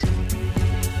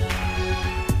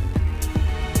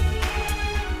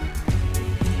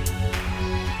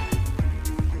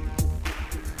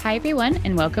Hi, everyone,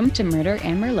 and welcome to Murder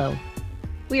and Merlot.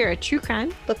 We are a true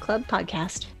crime book club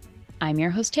podcast. I'm your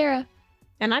host, Tara.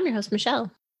 And I'm your host,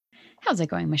 Michelle. How's it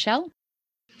going, Michelle?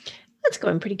 It's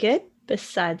going pretty good,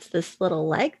 besides this little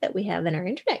lag that we have in our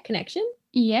internet connection.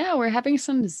 Yeah, we're having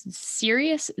some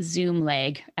serious Zoom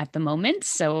lag at the moment,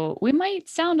 so we might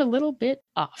sound a little bit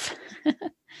off.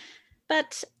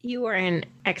 But you are an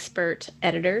expert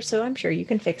editor, so I'm sure you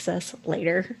can fix us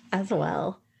later as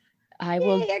well. I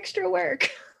will. Extra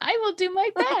work. I will do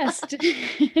my best.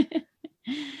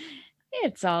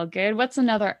 It's all good. What's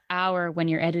another hour when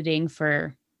you're editing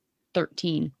for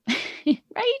 13? Right?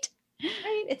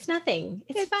 Right? It's nothing.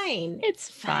 It's fine. It's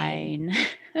fine.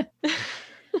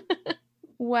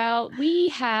 Well, we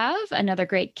have another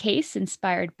great case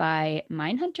inspired by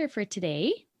Mindhunter for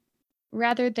today.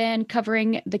 Rather than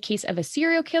covering the case of a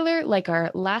serial killer like our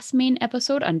last main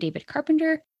episode on David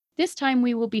Carpenter, this time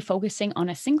we will be focusing on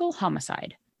a single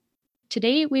homicide.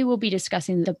 Today we will be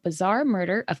discussing the bizarre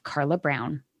murder of Carla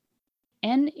Brown.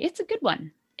 And it's a good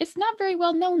one. It's not very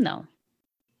well known, though.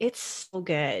 It's so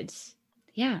good.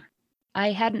 Yeah.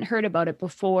 I hadn't heard about it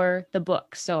before the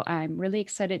book, so I'm really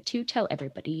excited to tell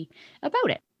everybody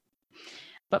about it.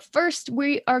 But first,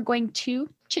 we are going to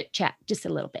chit-chat just a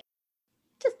little bit.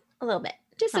 Just a little bit.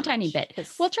 Just a tiny bit.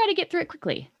 We'll try to get through it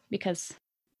quickly because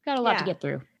we've got a lot to get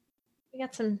through. We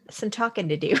got some talking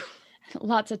to do.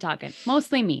 Lots of talking.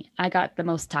 Mostly me. I got the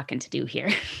most talking to do here.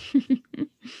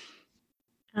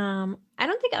 I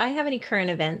don't think I have any current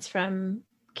events from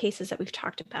cases that we've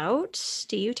talked about.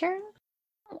 Do you, Tara?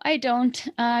 I don't.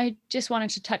 I just wanted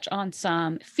to touch on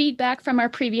some feedback from our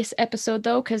previous episode,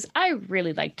 though, because I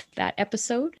really liked that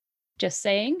episode. Just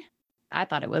saying. I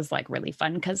thought it was really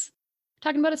fun because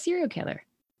talking about a serial killer.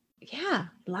 Yeah,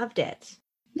 loved it.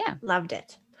 Yeah. Loved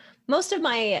it. Most of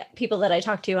my people that I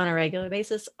talk to on a regular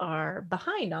basis are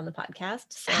behind on the podcast,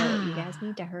 so you guys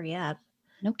need to hurry up.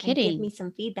 No kidding. Give me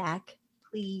some feedback,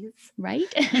 please. Right?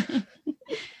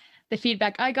 The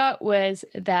feedback I got was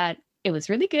that it was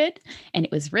really good and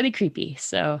it was really creepy.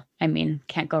 So, I mean,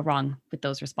 can't go wrong with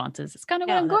those responses. It's kind of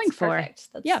what I'm going for. Perfect.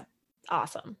 That's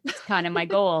awesome. It's kind of my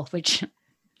goal, which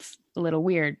is a little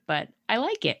weird, but I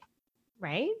like it.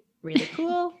 Right? Really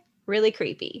cool. Really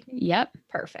creepy. Yep.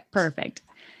 Perfect.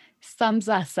 Sums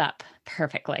us up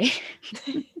perfectly.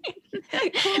 Cool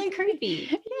and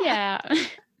creepy. Yeah.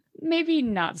 Maybe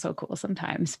not so cool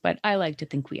sometimes, but I like to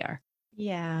think we are.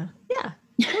 Yeah. Yeah.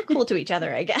 We're cool to each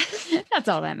other, I guess. That's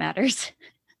all that matters.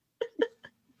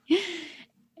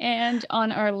 And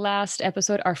on our last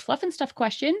episode, our fluff and stuff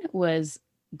question was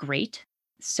great.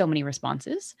 So many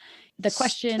responses. The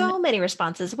question... So many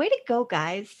responses. Way to go,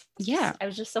 guys. Yeah. I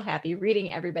was just so happy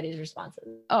reading everybody's responses.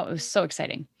 Oh, it was so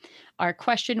exciting. Our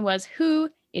question was,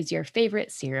 who is your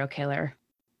favorite serial killer?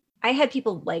 I had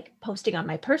people posting on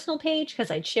my personal page because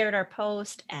I'd shared our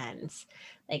post and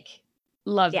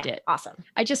loved it. Awesome.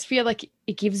 I just feel like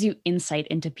it gives you insight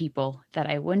into people that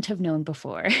I wouldn't have known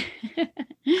before. I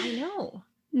know.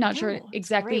 Not sure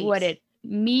exactly what it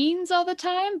means all the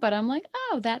time, but I'm like,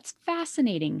 oh, that's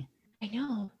fascinating. I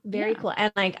know. Very cool.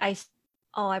 And I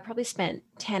probably spent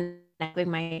 10 having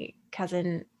my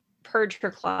cousin purge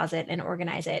her closet and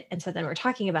organize it. And so then we're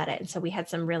talking about it. And so we had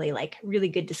some really really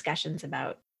good discussions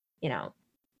about,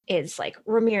 is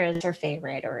Ramirez her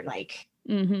favorite or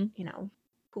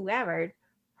whoever.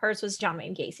 Hers was John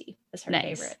Wayne Gacy was her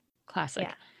favorite. Classic.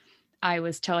 Yeah. I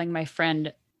was telling my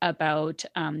friend about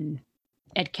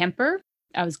Ed Kemper.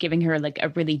 I was giving her a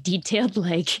really detailed,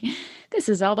 this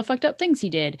is all the fucked up things he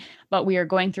did. But we are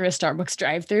going through a Starbucks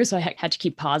drive-through, so I had to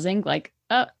keep pausing.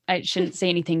 I shouldn't say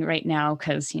anything right now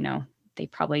because, they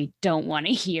probably don't want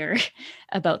to hear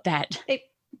about that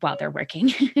while they're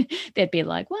working. They'd be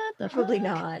like, what the Probably fuck?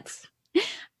 Not.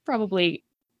 Probably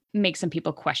make some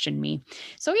people question me.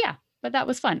 So yeah, but that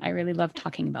was fun. I really loved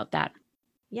talking about that.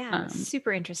 Yeah,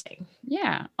 super interesting.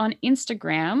 Yeah. On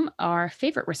Instagram, our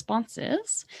favorite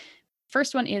responses.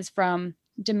 First one is from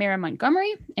Demara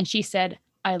Montgomery, and she said,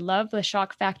 I love the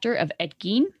shock factor of Ed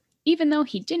Gein, even though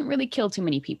he didn't really kill too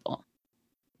many people.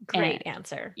 Great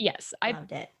answer. Yes.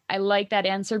 Loved it. I like that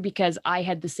answer because I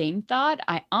had the same thought.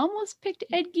 I almost picked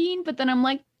Ed Gein, but then I'm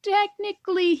like,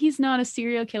 technically he's not a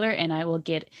serial killer, and I will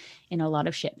get in a lot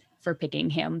of shit for picking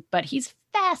him, but he's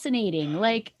fascinating.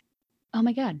 Oh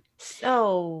my God.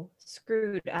 So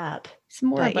screwed up. It's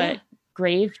more of a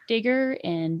grave digger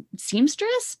and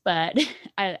seamstress, but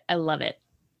I love it.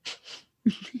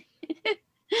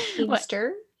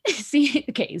 Seamster?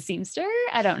 Seamster?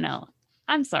 I don't know.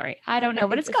 I'm sorry. I don't know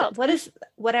what it's called. What is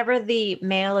whatever the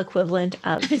male equivalent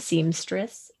of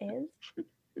seamstress is?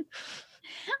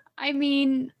 I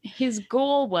mean, his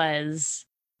goal was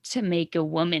to make a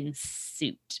woman's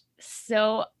suit.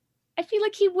 So I feel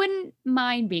like he wouldn't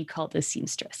mind being called a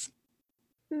seamstress.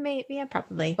 Maybe, yeah,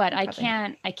 probably. But I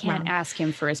can't ask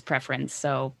him for his preference,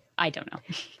 so I don't know.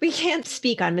 We can't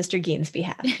speak on Mr. Gein's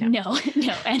behalf. No,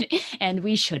 and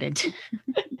we shouldn't.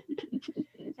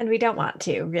 And we don't want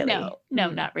to, really. No,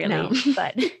 not really. No.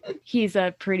 But he's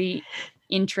a pretty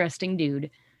interesting dude.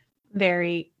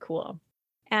 Very cool.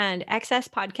 And XS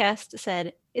Podcast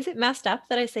said, is it messed up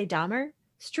that I say Dahmer?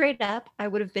 Straight up, I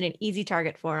would have been an easy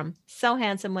target for him. So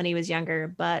handsome when he was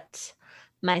younger, but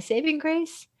my saving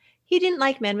grace? He didn't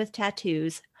like men with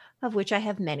tattoos, of which I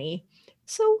have many.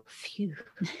 So few.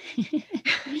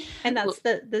 And that's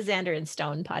the Xander and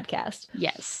Stone podcast.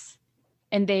 Yes.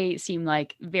 And they seem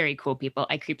like very cool people.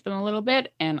 I creep them a little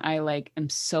bit, and I am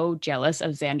so jealous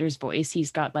of Xander's voice.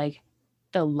 He's got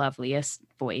the loveliest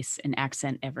voice and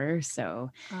accent ever. So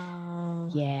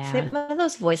yeah. Is it one of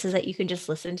those voices that you can just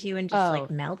listen to and just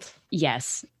melt?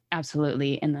 Yes,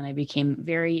 absolutely. And then I became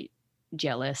very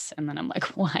jealous, and then I'm like,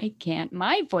 why can't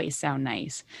my voice sound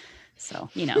nice? So,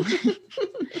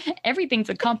 everything's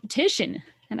a competition,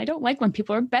 and I don't like when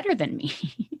people are better than me.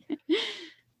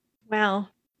 Well,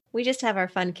 we just have our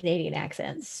fun Canadian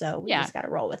accents, so we just got to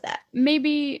roll with that.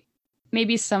 Maybe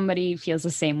somebody feels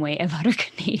the same way about our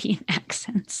Canadian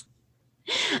accents.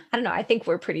 I don't know. I think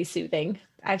we're pretty soothing.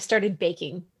 I've started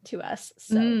baking to us,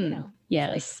 so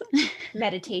yes,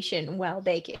 meditation while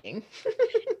baking.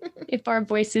 If our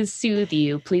voices soothe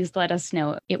you, please let us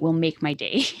know. It will make my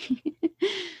day.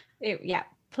 Yeah,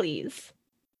 please.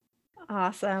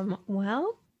 Awesome.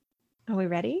 Well, are we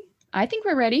ready? I think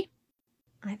we're ready.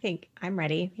 I think I'm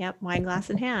ready. Yep, wine glass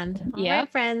in hand. All right,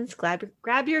 friends,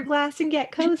 grab your glass and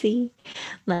get cozy.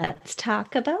 Let's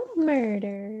talk about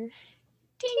murder.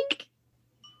 Dink.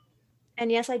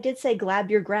 And yes, I did say grab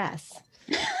your grass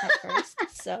at first,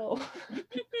 so.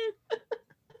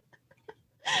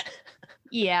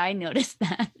 Yeah, I noticed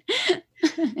that.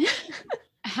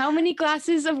 How many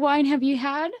glasses of wine have you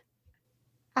had?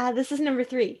 This is number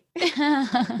 3.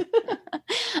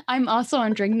 I'm also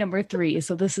on drink number 3,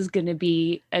 so this is going to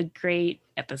be a great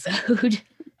episode.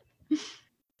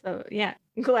 So yeah,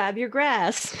 grab your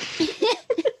grass.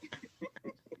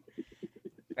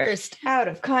 First out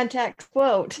of context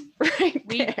quote right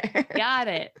there. Got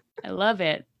it. I love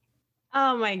it.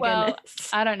 Oh my goodness.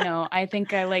 I don't know. I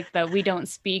think I like that we don't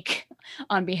speak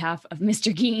on behalf of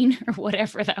Mr. Gein or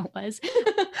whatever that was.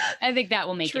 I think that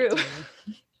will make it too.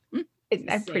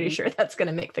 I'm pretty sure that's going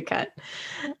to make the cut.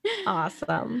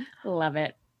 Awesome. Love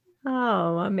it.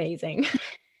 Oh, amazing.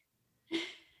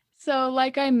 So,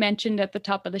 like I mentioned at the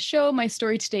top of the show, my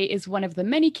story today is one of the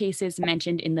many cases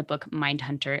mentioned in the book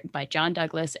Mindhunter by John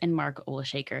Douglas and Mark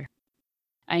Olshaker.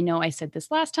 I know I said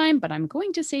this last time, but I'm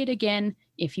going to say it again.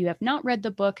 If you have not read the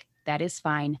book, that is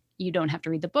fine. You don't have to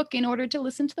read the book in order to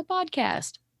listen to the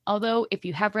podcast. Although, if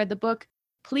you have read the book,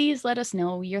 please let us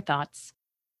know your thoughts.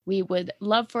 We would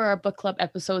love for our book club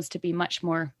episodes to be much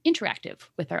more interactive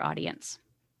with our audience.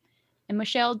 And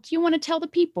Michelle, do you want to tell the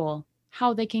people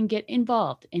how they can get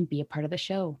involved and be a part of the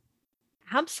show?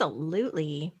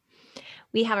 Absolutely.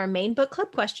 We have our main book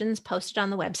club questions posted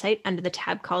on the website under the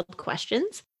tab called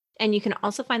Questions, and you can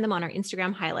also find them on our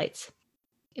Instagram highlights.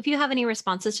 If you have any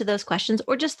responses to those questions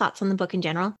or just thoughts on the book in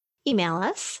general, email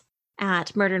us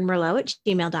at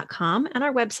murderedmerlot@gmail.com, and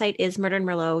our website is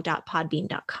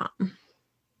murderedmerlot.podbean.com.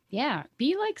 Yeah,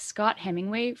 be like Scott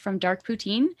Hemingway from Dark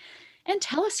Poutine and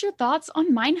tell us your thoughts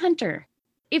on Mindhunter.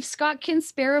 If Scott can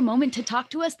spare a moment to talk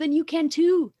to us, then you can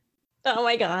too. Oh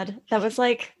my God. That was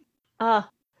the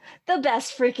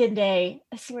best freaking day.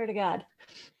 I swear to God.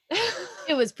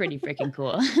 It was pretty freaking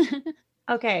cool.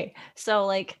 Okay. So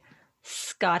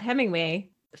Scott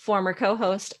Hemingway, former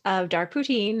co-host of Dark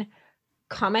Poutine,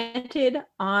 commented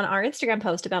on our Instagram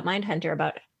post about Mindhunter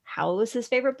about how it was his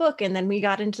favorite book. And then we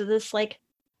got into this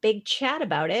big chat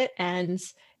about it, and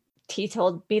he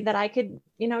told me that I could,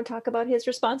 talk about his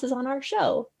responses on our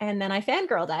show. And then I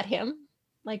fangirled at him,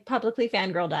 publicly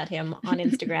fangirled at him on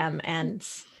Instagram, and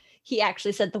he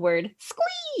actually said the word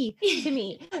 "squee" to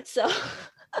me. So,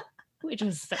 which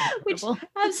was so which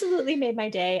absolutely made my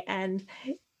day. And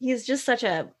he's just such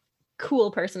a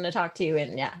cool person to talk to,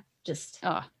 and I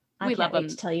can't wait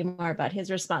to tell you more about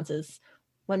his responses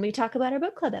when we talk about our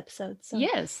book club episodes. So.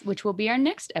 Yes, which will be our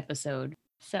next episode.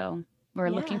 So we're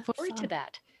looking forward to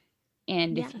that.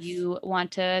 And if you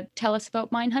want to tell us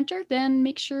about Mindhunter, then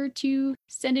make sure to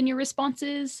send in your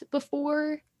responses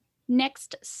before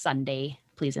next Sunday,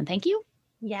 please and thank you.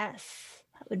 Yes,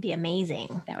 that would be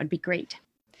amazing. That would be great.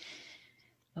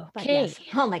 Okay. Yes.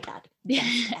 Oh my God.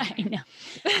 Yes. I know.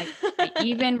 I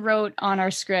even wrote on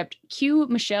our script, cue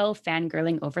Michelle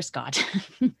fangirling over Scott,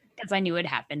 because I knew it'd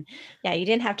happen. Yeah, you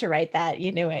didn't have to write that.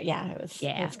 You knew it. Yeah, it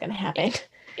was going to happen.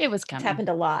 It was coming. It's happened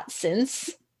a lot since.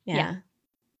 Yeah.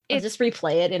 I'll just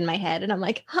replay it in my head and I'm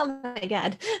like, oh my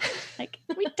God. Like,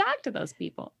 we talked to those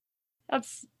people.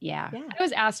 That's, yeah. I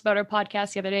was asked about our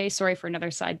podcast the other day. Sorry for another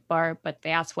sidebar, but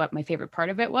they asked what my favorite part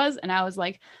of it was. And I was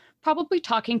like, probably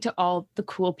talking to all the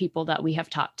cool people that we have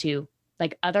talked to,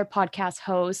 like other podcast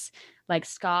hosts, like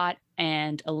Scott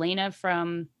and Elena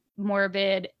from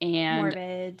Morbid.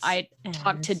 And I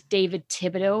talked to David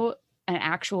Thibodeau, an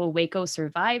actual Waco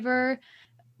survivor.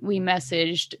 We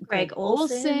messaged Greg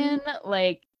Olson.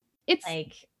 Like, it's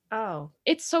like,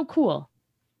 it's so cool.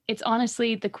 It's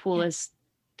honestly the coolest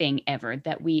thing ever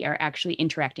that we are actually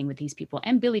interacting with these people,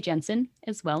 and Billy Jensen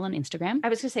as well on Instagram. I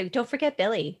was gonna say, don't forget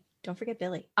Billy.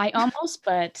 I almost,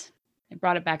 but I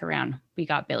brought it back around. We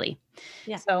got Billy.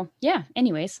 Yeah. So yeah,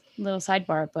 anyways, little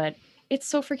sidebar, but it's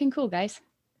so freaking cool, guys.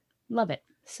 Love it.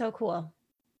 So cool.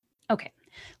 Okay.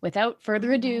 Without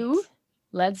further ado,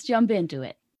 let's jump into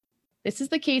it. This is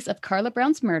the case of Carla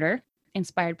Brown's murder,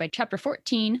 inspired by Chapter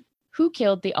 14, Who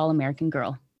Killed the All-American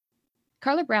Girl?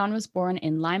 Carla Brown was born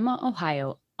in Lima,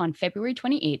 Ohio on February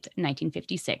 28,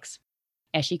 1956.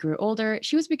 As she grew older,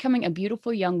 she was becoming a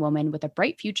beautiful young woman with a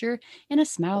bright future and a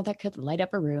smile that could light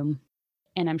up a room.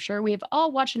 And I'm sure we've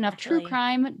all watched enough true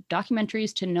crime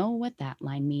documentaries to know what that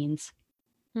line means.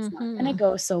 It's not going to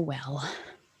go so well.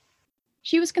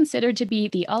 She was considered to be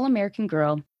the all-American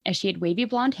girl as she had wavy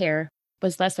blonde hair,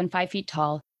 was less than 5 feet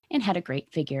tall, and had a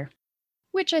great figure.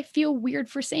 Which I feel weird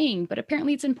for saying, but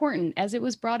apparently it's important as it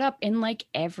was brought up in like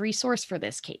every source for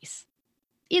this case.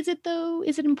 Is it though?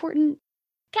 Is it important?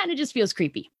 Kind of just feels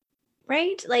creepy.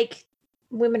 Right? Like,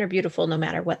 women are beautiful no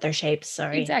matter what their shapes.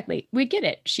 Sorry. Exactly. We get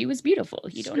it. She was beautiful.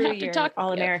 You don't have to talk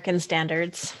all-American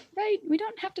standards. Right. We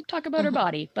don't have to talk about her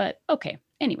body, but okay.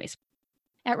 Anyways.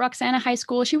 At Roxana High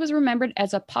School, she was remembered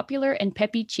as a popular and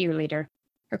peppy cheerleader.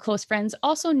 Her close friends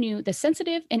also knew the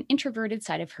sensitive and introverted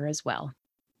side of her as well.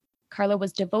 Carla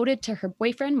was devoted to her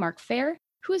boyfriend, Mark Fair,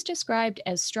 who is described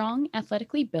as strong,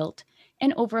 athletically built,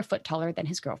 and over a foot taller than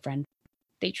his girlfriend.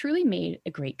 They truly made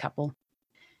a great couple.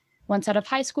 Once out of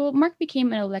high school, Mark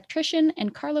became an electrician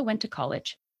and Carla went to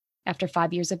college. After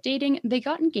 5 years of dating, they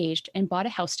got engaged and bought a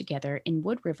house together in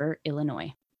Wood River,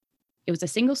 Illinois. It was a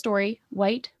single-story,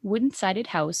 white, wooden-sided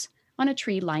house on a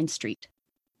tree-lined street.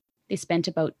 They spent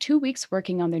about 2 weeks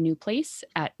working on their new place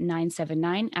at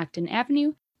 979 Acton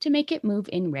Avenue to make it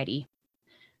move-in ready.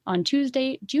 On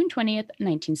Tuesday, June 20th,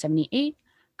 1978,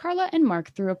 Carla and Mark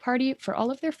threw a party for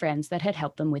all of their friends that had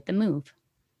helped them with the move.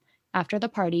 After the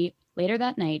party, later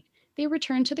that night, they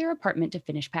returned to their apartment to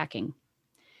finish packing.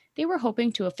 They were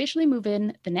hoping to officially move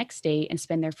in the next day and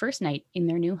spend their first night in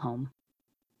their new home.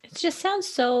 It just sounds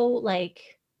so,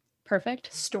 like,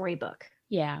 perfect. Storybook.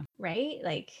 Yeah. Right?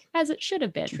 Like, as it should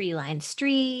have been. Tree-lined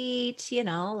street, you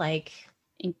know, like,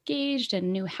 engaged, a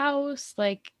new house.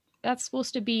 Like, that's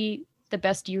supposed to be the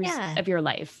best years of your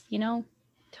life, you know?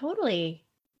 Totally.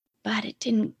 But it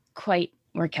didn't quite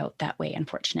work out that way,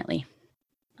 unfortunately.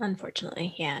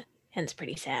 Unfortunately, yeah. Hence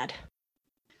pretty sad.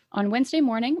 On Wednesday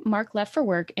morning, Mark left for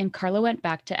work and Carla went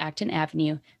back to Acton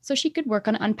Avenue so she could work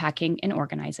on unpacking and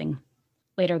organizing.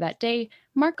 Later that day,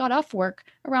 Mark got off work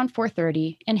around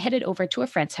 4:30 and headed over to a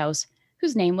friend's house,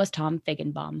 whose name was Tom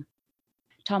Feigenbaum.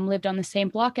 Tom lived on the same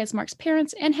block as Mark's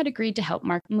parents and had agreed to help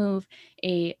Mark move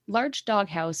a large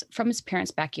doghouse from his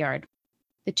parents' backyard.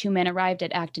 The two men arrived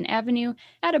at Acton Avenue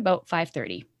at about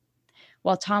 5:30.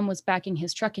 While Tom was backing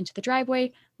his truck into the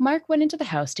driveway, Mark went into the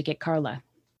house to get Carla.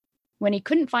 When he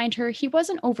couldn't find her, he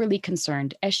wasn't overly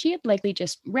concerned, as she had likely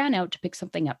just ran out to pick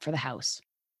something up for the house.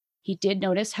 He did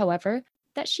notice, however,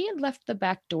 that she had left the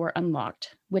back door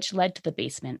unlocked, which led to the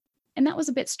basement, and that was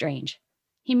a bit strange.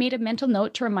 He made a mental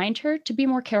note to remind her to be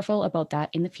more careful about that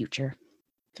in the future.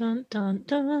 Dun, dun,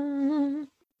 dun.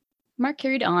 Mark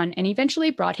carried on and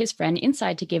eventually brought his friend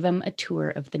inside to give him a tour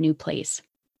of the new place.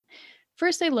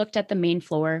 First, they looked at the main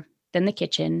floor, then the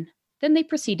kitchen, then they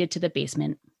proceeded to the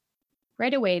basement.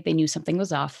 Right away, they knew something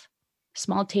was off.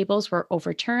 Small tables were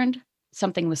overturned,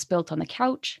 something was spilt on the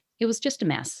couch. It was just a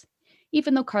mess,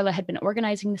 even though Carla had been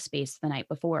organizing the space the night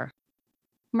before.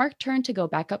 Mark turned to go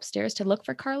back upstairs to look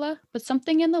for Carla, but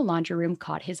something in the laundry room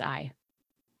caught his eye.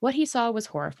 What he saw was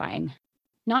horrifying.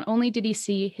 Not only did he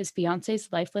see his fiance's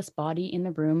lifeless body in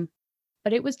the room,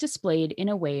 but it was displayed in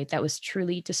a way that was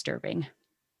truly disturbing.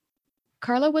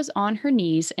 Carla was on her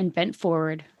knees and bent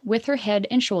forward, with her head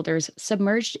and shoulders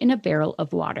submerged in a barrel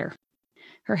of water.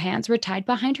 Her hands were tied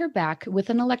behind her back with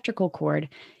an electrical cord,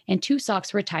 and 2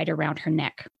 socks were tied around her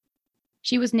neck.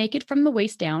 She was naked from the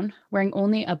waist down, wearing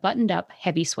only a buttoned-up,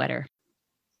 heavy sweater.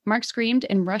 Mark screamed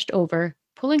and rushed over,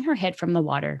 pulling her head from the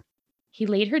water. He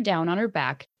laid her down on her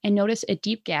back and noticed a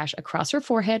deep gash across her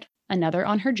forehead, another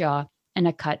on her jaw, and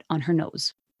a cut on her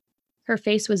nose. Her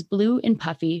face was blue and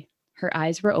puffy, her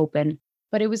eyes were open,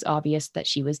 but it was obvious that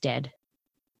she was dead.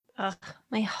 Ugh,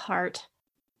 my heart.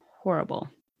 Horrible.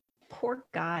 Poor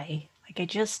guy.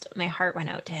 My heart went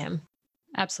out to him.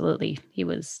 Absolutely. He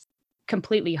was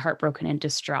completely heartbroken and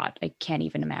distraught. I can't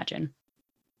even imagine.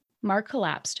 Mark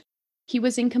collapsed. He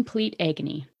was in complete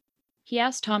agony. He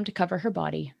asked Tom to cover her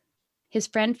body. His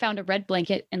friend found a red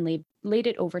blanket and laid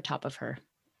it over top of her.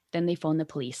 Then they phoned the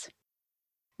police.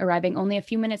 Arriving only a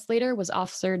few minutes later was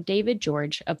Officer David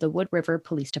George of the Wood River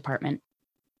Police Department.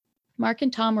 Mark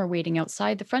and Tom were waiting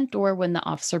outside the front door when the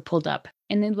officer pulled up,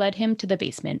 and they led him to the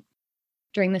basement.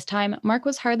 During this time, Mark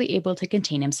was hardly able to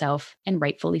contain himself, and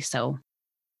rightfully so.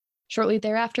 Shortly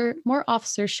thereafter, more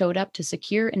officers showed up to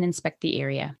secure and inspect the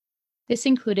area. This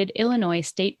included Illinois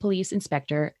State Police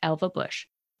Inspector Alva Bush,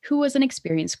 who was an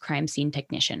experienced crime scene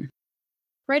technician.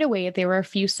 Right away, there were a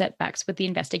few setbacks with the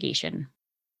investigation.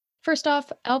 First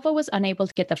off, Alva was unable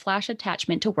to get the flash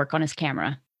attachment to work on his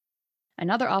camera.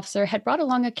 Another officer had brought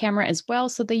along a camera as well,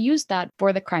 so they used that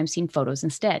for the crime scene photos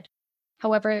instead.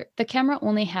 However, the camera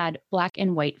only had black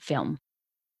and white film.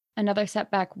 Another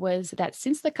setback was that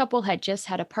since the couple had just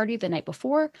had a party the night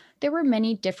before, there were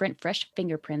many different fresh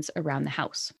fingerprints around the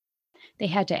house. They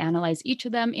had to analyze each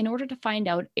of them in order to find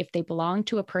out if they belonged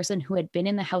to a person who had been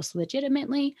in the house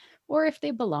legitimately or if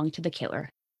they belonged to the killer.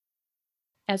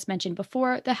 As mentioned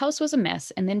before, the house was a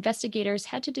mess, and the investigators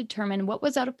had to determine what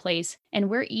was out of place and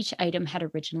where each item had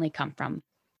originally come from.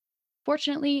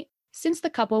 Fortunately, since the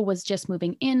couple was just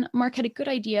moving in, Mark had a good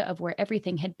idea of where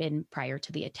everything had been prior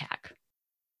to the attack.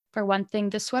 For one thing,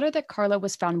 the sweater that Carla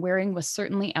was found wearing was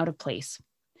certainly out of place.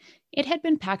 It had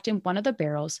been packed in one of the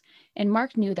barrels, and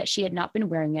Mark knew that she had not been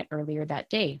wearing it earlier that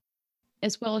day.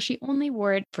 As well, she only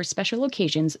wore it for special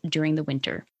occasions during the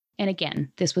winter. And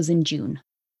again, this was in June.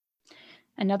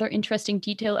 Another interesting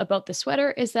detail about the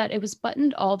sweater is that it was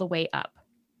buttoned all the way up.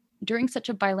 During such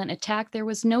a violent attack, there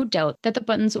was no doubt that the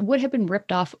buttons would have been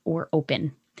ripped off or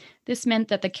open. This meant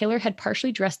that the killer had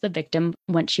partially dressed the victim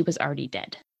once she was already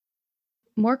dead.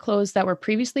 More clothes that were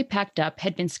previously packed up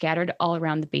had been scattered all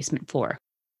around the basement floor.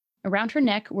 Around her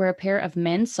neck were a pair of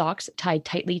men's socks tied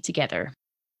tightly together.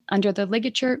 Under the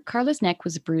ligature, Carla's neck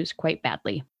was bruised quite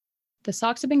badly. The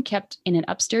socks had been kept in an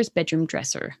upstairs bedroom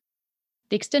dresser.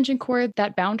 The extension cord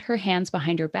that bound her hands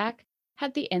behind her back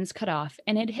had the ends cut off,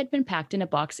 and it had been packed in a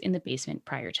box in the basement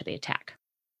prior to the attack.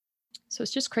 So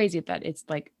it's just crazy that it's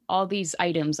like all these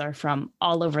items are from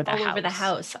all over the house. All over the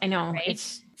house, I know. Right?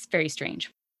 It's very strange.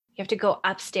 You have to go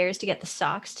upstairs to get the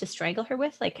socks to strangle her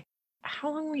with? Like,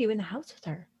 how long were you in the house with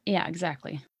her? Yeah,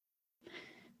 exactly.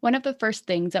 One of the first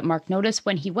things that Mark noticed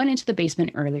when he went into the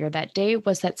basement earlier that day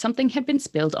was that something had been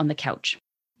spilled on the couch.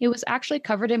 It was actually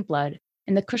covered in blood,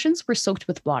 and the cushions were soaked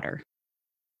with water.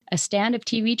 A stand of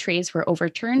TV trays were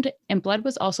overturned, and blood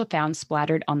was also found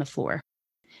splattered on the floor.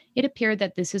 It appeared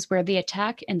that this is where the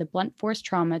attack and the blunt force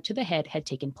trauma to the head had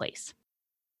taken place.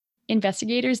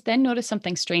 Investigators then noticed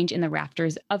something strange in the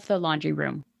rafters of the laundry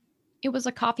room. It was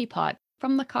a coffee pot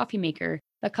from the coffee maker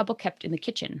the couple kept in the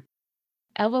kitchen.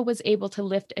 Alva was able to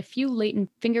lift a few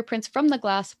latent fingerprints from the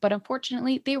glass, but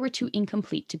unfortunately, they were too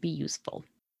incomplete to be useful.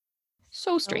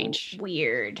 So strange. Oh,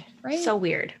 weird. Right? So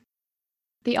weird.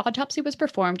 The autopsy was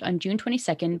performed on June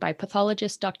 22nd by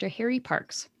pathologist Dr. Harry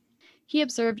Parks. He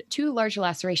observed 2 large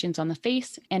lacerations on the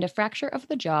face and a fracture of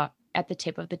the jaw at the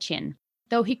tip of the chin,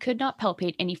 though he could not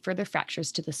palpate any further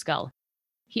fractures to the skull.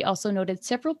 He also noted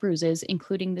several bruises,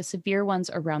 including the severe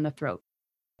ones around the throat.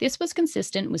 This was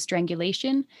consistent with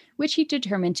strangulation, which he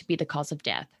determined to be the cause of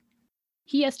death.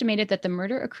 He estimated that the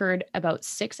murder occurred about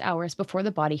 6 hours before the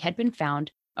body had been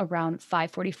found, around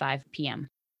 5:45 p.m.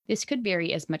 This could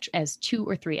vary as much as 2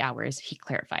 or 3 hours, he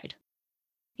clarified.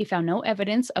 He found no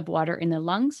evidence of water in the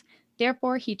lungs,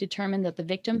 therefore he determined that the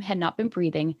victim had not been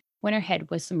breathing when her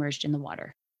head was submerged in the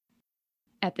water.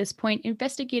 At this point,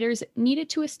 investigators needed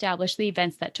to establish the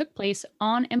events that took place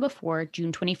on and before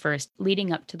June 21st,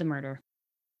 leading up to the murder.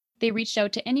 They reached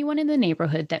out to anyone in the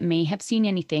neighborhood that may have seen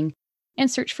anything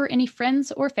and searched for any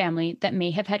friends or family that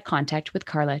may have had contact with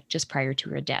Carla just prior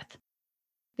to her death.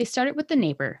 They started with the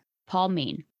neighbor, Paul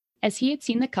Main, as he had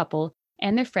seen the couple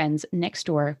and their friends next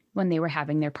door when they were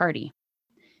having their party.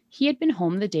 He had been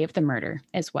home the day of the murder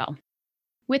as well.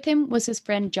 With him was his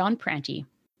friend John Pranty,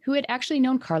 who had actually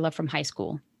known Carla from high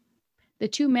school. The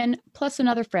 2 men, plus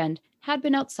another friend, had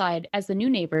been outside as the new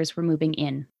neighbors were moving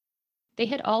in. They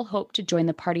had all hoped to join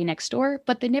the party next door,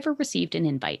 but they never received an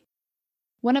invite.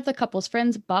 One of the couple's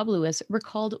friends, Bob Lewis,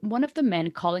 recalled one of the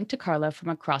men calling to Carla from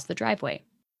across the driveway.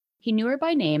 He knew her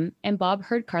by name, and Bob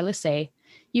heard Carla say,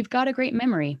 "You've got a great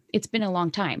memory. It's been a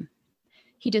long time."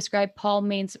 He described Paul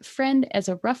Maine's friend as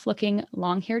a rough-looking,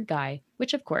 long-haired guy,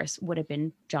 which of course would have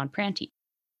been John Prantty.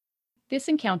 This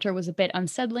encounter was a bit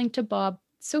unsettling to Bob,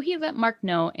 so he let Mark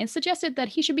know and suggested that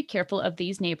he should be careful of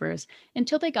these neighbors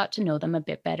until they got to know them a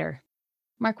bit better.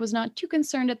 Mark was not too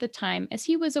concerned at the time, as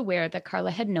he was aware that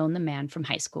Carla had known the man from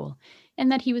high school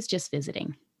and that he was just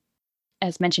visiting.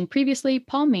 As mentioned previously,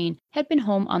 Paul Maine had been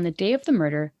home on the day of the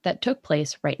murder that took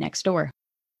place right next door.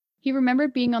 He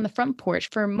remembered being on the front porch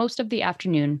for most of the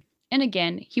afternoon, and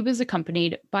again, he was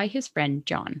accompanied by his friend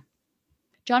John.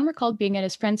 John recalled being at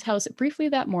his friend's house briefly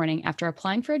that morning after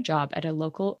applying for a job at a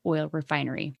local oil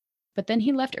refinery, but then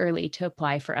he left early to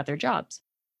apply for other jobs.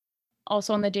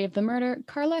 Also on the day of the murder,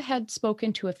 Carla had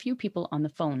spoken to a few people on the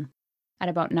phone. At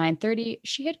about 9:30,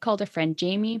 she had called a friend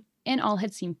Jamie, and all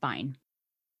had seemed fine.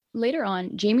 Later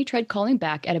on, Jamie tried calling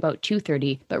back at about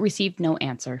 2:30, but received no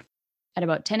answer. At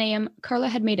about 10 a.m., Carla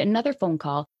had made another phone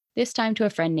call, this time to a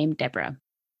friend named Deborah.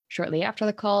 Shortly after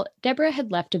the call, Deborah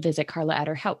had left to visit Carla at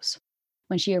her house.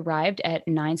 When she arrived at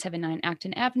 979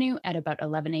 Acton Avenue at about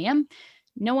 11 a.m.,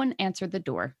 no one answered the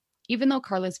door, even though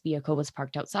Carla's vehicle was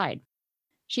parked outside.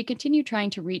 She continued trying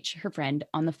to reach her friend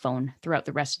on the phone throughout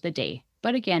the rest of the day,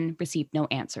 but again received no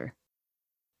answer.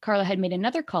 Carla had made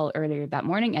another call earlier that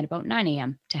morning at about 9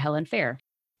 a.m. to Helen Fair,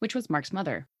 which was Mark's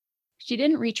mother. She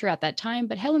didn't reach her at that time,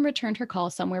 but Helen returned her call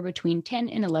somewhere between 10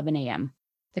 and 11 a.m.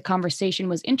 The conversation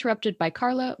was interrupted by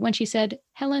Carla when she said,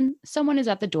 "Helen, someone is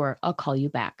at the door. I'll call you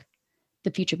back."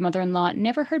 The future mother-in-law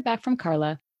never heard back from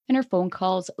Carla, and her phone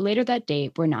calls later that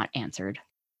day were not answered.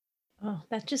 Oh,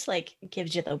 that just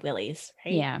gives you the willies,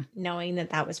 right? Yeah. Knowing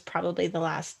that was probably the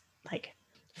last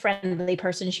friendly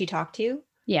person she talked to.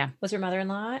 Yeah. Was her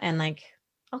mother-in-law, and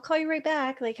I'll call you right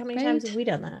back. How many times have we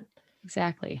done that?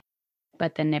 Exactly.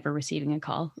 But then never receiving a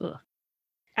call. Ugh.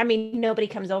 I mean, nobody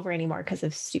comes over anymore because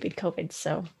of stupid COVID.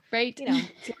 So, right.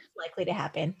 It's less likely to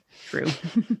happen. True.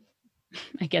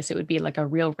 I guess it would be a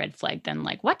real red flag then.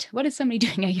 What? What is somebody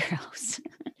doing at your house?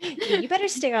 Yeah, you better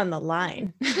stay on the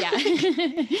line. Yeah.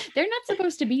 They're not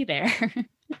supposed to be there.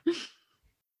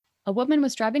 A woman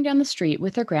was driving down the street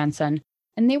with her grandson,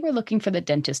 and they were looking for the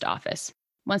dentist office.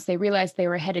 Once they realized they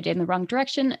were headed in the wrong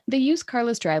direction, they used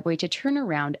Carla's driveway to turn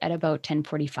around at about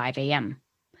 10:45 a.m.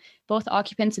 Both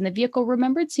occupants in the vehicle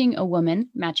remembered seeing a woman,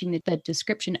 matching the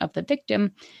description of the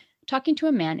victim, talking to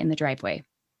a man in the driveway.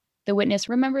 The witness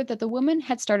remembered that the woman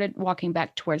had started walking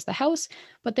back towards the house,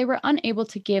 but they were unable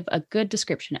to give a good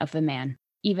description of the man,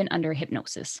 even under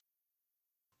hypnosis.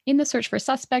 In the search for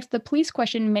suspects, the police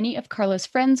questioned many of Carla's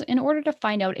friends in order to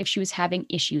find out if she was having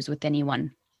issues with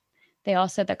anyone. They all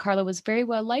said that Carla was very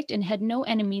well liked and had no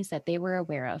enemies that they were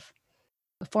aware of.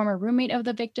 A former roommate of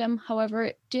the victim,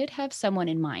 however, did have someone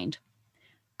in mind.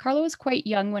 Carla was quite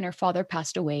young when her father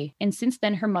passed away, and since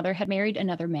then her mother had married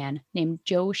another man named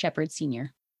Joe Shepard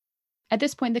Sr. At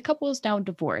this point, the couple is now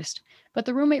divorced, but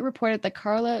the roommate reported that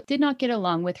Carla did not get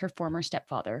along with her former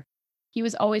stepfather. He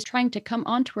was always trying to come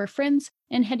on to her friends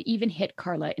and had even hit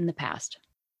Carla in the past.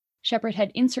 Shepard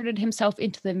had inserted himself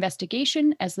into the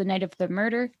investigation as the night of the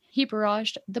murder, he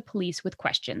barraged the police with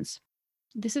questions.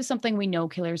 This is something we know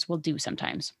killers will do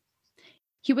sometimes.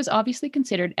 He was obviously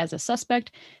considered as a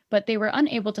suspect, but they were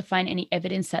unable to find any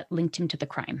evidence that linked him to the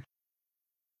crime.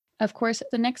 Of course,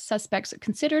 the next suspects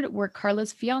considered were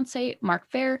Carla's fiancé,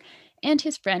 Mark Fair, and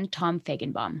his friend Tom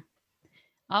Feigenbaum.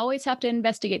 Always have to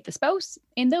investigate the spouse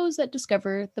and those that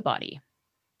discover the body.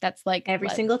 That's every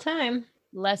single time.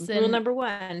 Lesson rule number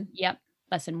 1. Yep.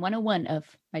 Lesson 101 of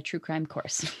my true crime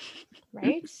course.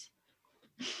 Right?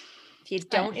 If you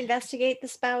don't investigate the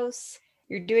spouse,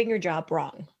 you're doing your job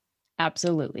wrong.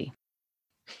 Absolutely.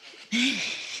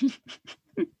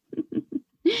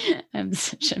 I'm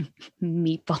such a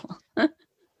meatball.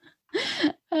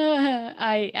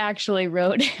 I actually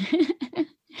wrote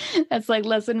that's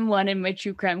lesson 1 in my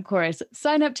true crime course.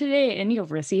 Sign up today and you'll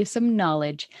receive some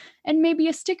knowledge and maybe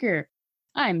a sticker.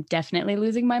 I'm definitely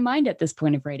losing my mind at this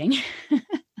point of writing.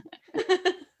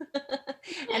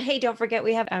 And hey, don't forget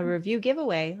we have a review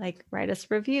giveaway. Write us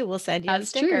a review. We'll send you a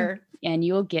sticker. True. And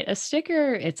you'll get a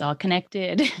sticker. It's all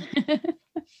connected.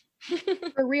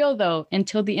 For real, though,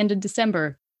 until the end of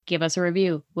December, give us a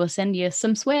review. We'll send you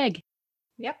some swag.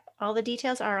 Yep. All the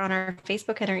details are on our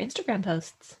Facebook and our Instagram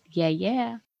posts.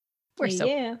 Yeah.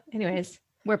 Anyways.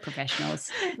 We're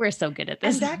professionals. We're so good at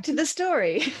this. And back to the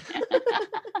story.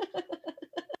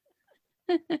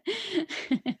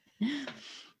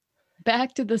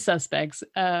 back to the suspects.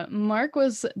 Mark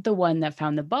was the one that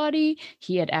found the body.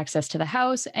 He had access to the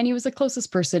house, and he was the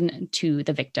closest person to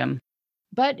the victim.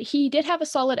 But he did have a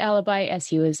solid alibi as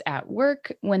he was at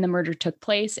work when the murder took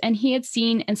place, and he had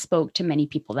seen and spoke to many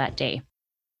people that day.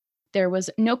 There was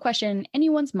no question in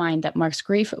anyone's mind that Mark's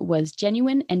grief was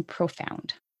genuine and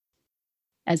profound.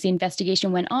 As the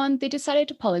investigation went on, they decided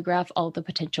to polygraph all the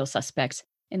potential suspects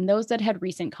and those that had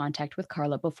recent contact with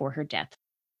Carla before her death.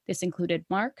 This included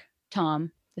Mark,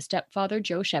 Tom, the stepfather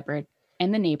Joe Shepard,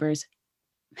 and the neighbors.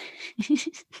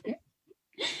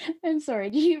 I'm sorry,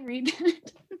 do you read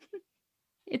that?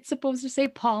 It's supposed to say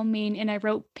Paul Maine, and I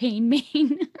wrote Pain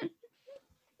Maine.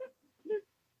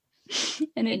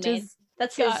 And it just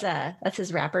that's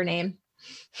his rapper name.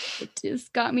 It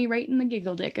just got me right in the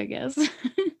giggle dick, I guess.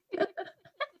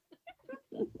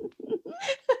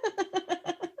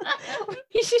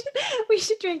 we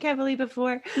should drink heavily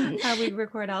before we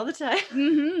record all the time.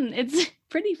 It's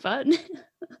pretty fun.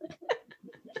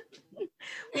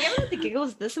 We haven't had the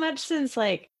giggles this much since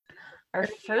like our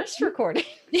first recording.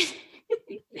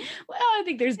 Well, I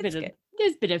think there's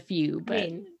been a few,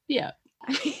 but yeah.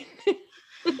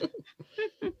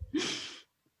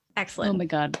 Excellent. Oh my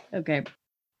God. Okay.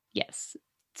 Yes.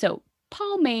 So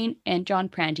Paul Maine and John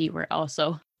Pranti were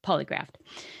also polygraphed.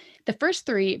 The first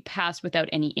three passed without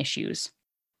any issues.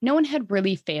 No one had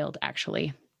really failed,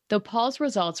 actually, though Paul's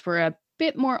results were a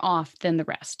bit more off than the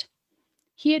rest.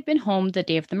 He had been home the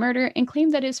day of the murder and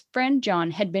claimed that his friend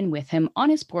John had been with him on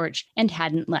his porch and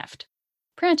hadn't left.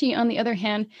 Pranti, on the other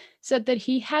hand, said that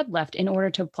he had left in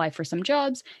order to apply for some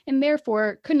jobs and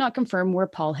therefore could not confirm where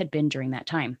Paul had been during that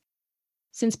time.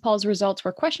 Since Paul's results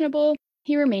were questionable,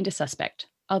 he remained a suspect,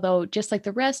 although, just like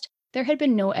the rest, there had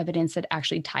been no evidence that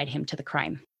actually tied him to the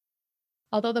crime.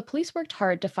 Although the police worked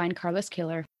hard to find Carla's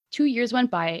killer, 2 years went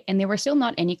by and they were still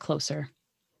not any closer.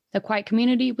 The quiet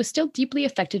community was still deeply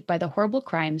affected by the horrible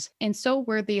crimes, and so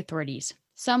were the authorities,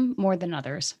 some more than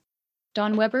others.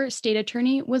 Don Weber, state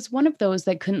attorney, was one of those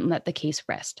that couldn't let the case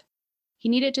rest. He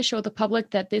needed to show the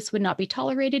public that this would not be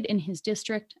tolerated in his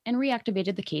district and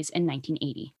reactivated the case in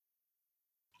 1980.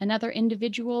 Another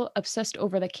individual obsessed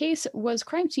over the case was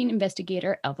crime scene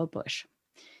investigator Alva Bush.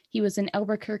 He was in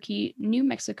Albuquerque, New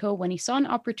Mexico, when he saw an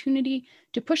opportunity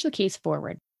to push the case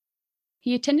forward.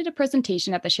 He attended a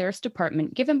presentation at the Sheriff's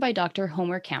Department given by Dr.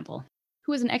 Homer Campbell,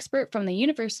 who was an expert from the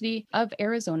University of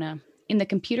Arizona in the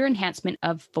computer enhancement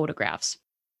of photographs.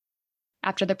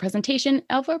 After the presentation,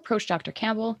 Alva approached Dr.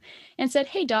 Campbell and said,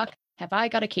 "Hey, Doc, have I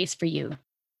got a case for you?"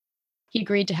 He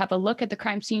agreed to have a look at the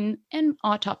crime scene and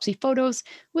autopsy photos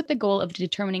with the goal of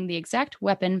determining the exact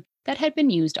weapon that had been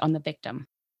used on the victim.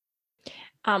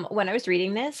 When I was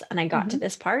reading this and I got to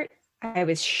this part, I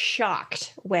was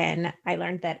shocked when I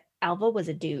learned that Alva was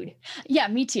a dude. Yeah,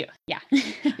 me too. Yeah.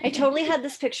 I totally had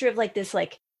this picture of like this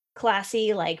like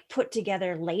classy, like put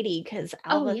together lady, because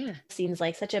Alva seems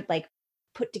like such a like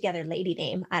put together lady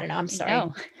name. I don't know. I'm sorry.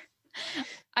 No.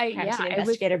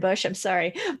 Investigator Bush. I'm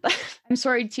sorry. But I'm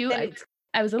sorry too.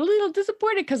 I was a little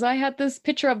disappointed because I had this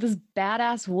picture of this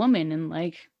badass woman and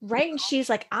like right, and she's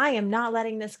like, I am not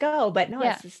letting this go. But no,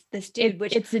 it's this dude.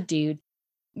 It's a dude.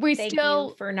 Thank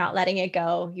you for not letting it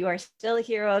go. You are still a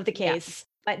hero of the case,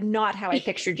 but not how I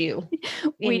pictured you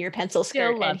in your pencil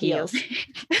skirt and heels.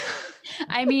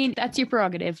 I mean, that's your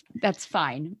prerogative. That's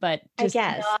fine, but just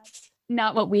I guess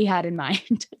not what we had in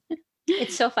mind.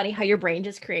 It's so funny how your brain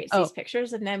just creates these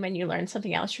pictures, and then when you learn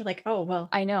something else, you're like, oh well,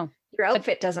 I know. Your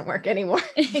outfit doesn't work anymore.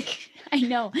 I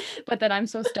know, but then I'm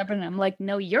so stubborn. I'm like,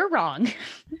 no, you're wrong.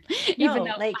 Even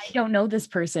though I don't know this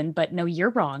person, but no, you're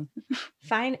wrong.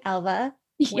 Fine, Alva.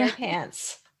 Wear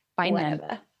pants. Fine,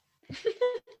 then.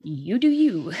 You do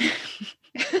you.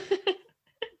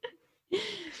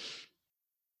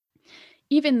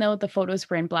 Even though the photos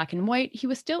were in black and white, he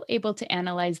was still able to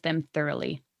analyze them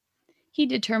thoroughly. He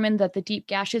determined that the deep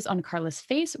gashes on Carla's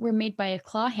face were made by a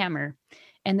claw hammer,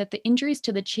 and that the injuries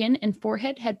to the chin and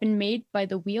forehead had been made by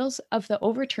the wheels of the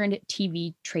overturned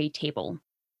TV tray table.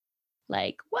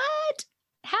 Like, what?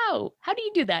 How? How do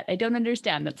you do that? I don't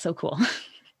understand. That's so cool.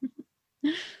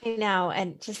 I know.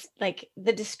 And just like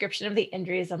the description of the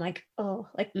injuries, I'm like,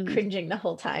 cringing the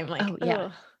whole time. Like, oh,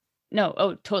 yeah.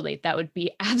 No, totally. That would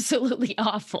be absolutely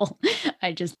awful.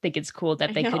 I just think it's cool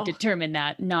that they could determine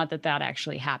that, not that that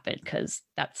actually happened, because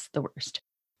that's the worst.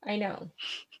 I know.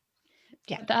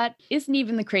 Yeah, that isn't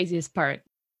even the craziest part.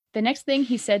 The next thing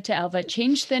he said to Alva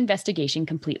changed the investigation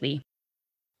completely.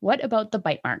 What about the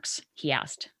bite marks? He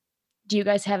asked. Do you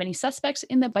guys have any suspects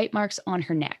in the bite marks on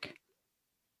her neck?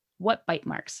 What bite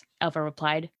marks? Alva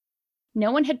replied.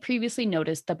 No one had previously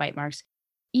noticed the bite marks,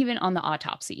 even on the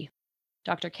autopsy.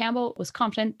 Dr. Campbell was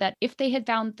confident that if they had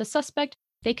found the suspect,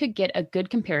 they could get a good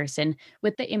comparison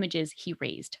with the images he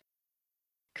raised.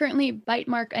 Currently, bite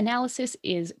mark analysis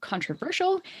is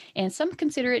controversial, and some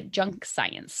consider it junk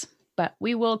science, but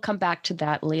we will come back to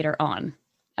that later on.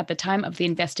 At the time of the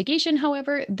investigation,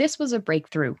 however, this was a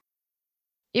breakthrough.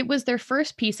 It was their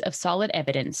first piece of solid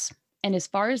evidence, and as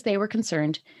far as they were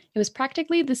concerned, it was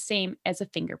practically the same as a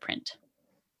fingerprint.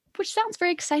 Which sounds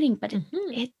very exciting, but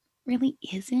it really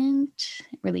isn't.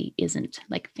 It really isn't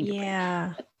like a fingerprint.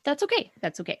 Yeah. But that's okay.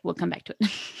 That's okay. We'll come back to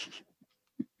it.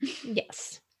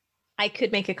 Yes. I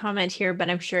could make a comment here, but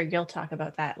I'm sure you'll talk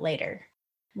about that later,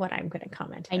 what I'm going to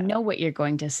comment about. I know what you're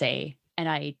going to say, and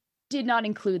I did not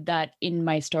include that in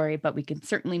my story, but we can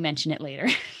certainly mention it later.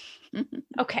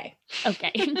 Okay.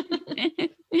 Okay.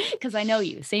 Because I know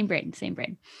you. Same brain, same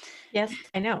brain. Yes,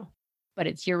 I know. But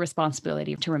it's your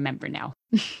responsibility to remember now.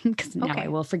 Because now I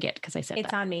will forget because I said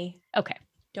it's on me. Okay.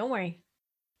 Don't worry.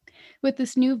 With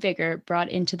this new vigor brought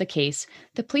into the case,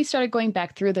 the police started going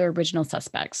back through their original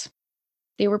suspects.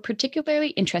 They were particularly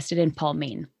interested in Paul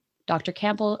Main. Dr.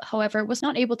 Campbell, however, was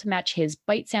not able to match his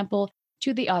bite sample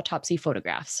to the autopsy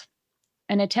photographs.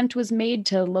 An attempt was made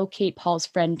to locate Paul's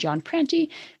friend John Pranty,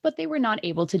 but they were not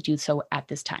able to do so at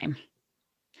this time.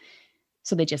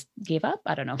 So they just gave up?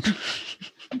 I don't know.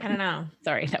 I don't know.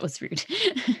 Sorry, that was rude.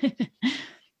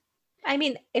 I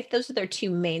mean, if those are their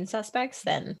two main suspects,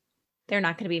 then they're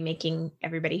not going to be making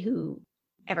everybody who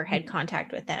ever had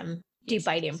contact with them do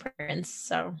bite imprints.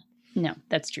 So no,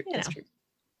 that's true. That's true.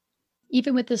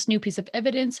 Even with this new piece of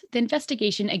evidence, the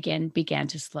investigation again began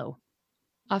to slow.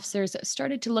 Officers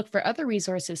started to look for other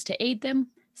resources to aid them,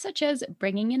 such as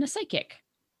bringing in a psychic.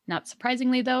 Not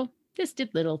surprisingly, though, this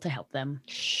did little to help them.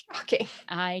 Shocking.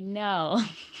 I know.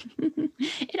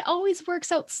 It always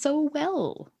works out so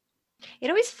well. It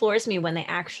always floors me when they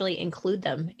actually include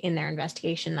them in their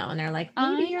investigation, though, and they're like,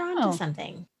 maybe you're onto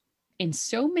something. In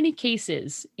so many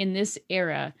cases in this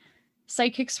era,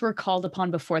 psychics were called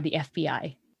upon before the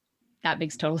FBI. That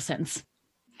makes total sense.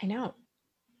 I know.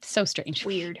 So strange.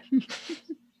 Weird.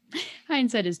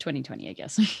 Hindsight is 2020, I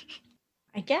guess.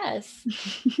 I guess.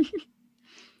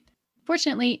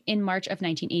 Fortunately, in March of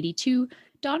 1982,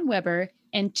 Don Weber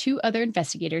and two other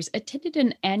investigators attended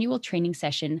an annual training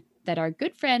session that our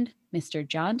good friend, Mr.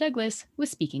 John Douglas, was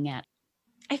speaking at.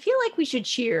 I feel like we should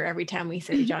cheer every time we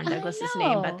say John Douglas's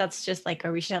name, but that's just like,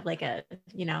 or we should have like a,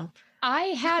 I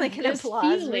had like an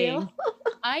applause feeling.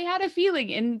 I had a feeling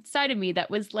inside of me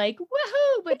that was like,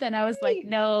 woohoo! But then I was like,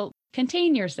 no,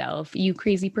 contain yourself, you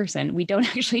crazy person. We don't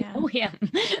actually know him.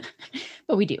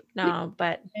 But we do. No,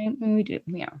 but we do.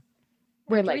 Yeah.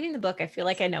 We're like reading the book, I feel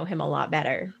like I know him a lot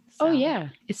better. So. Oh yeah.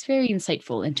 It's very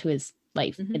insightful into his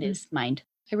life and his mind.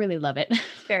 I really love it.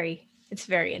 It's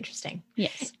very interesting.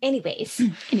 Yes. Anyways.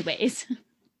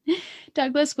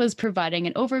 Douglas was providing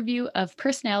an overview of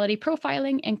personality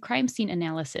profiling and crime scene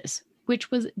analysis, which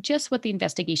was just what the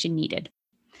investigation needed.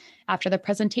 After the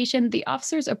presentation, the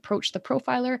officers approached the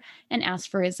profiler and asked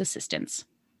for his assistance.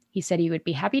 He said he would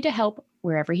be happy to help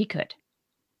wherever he could.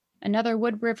 Another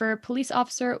Wood River police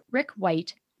officer, Rick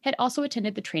White, had also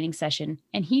attended the training session,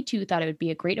 and he too thought it would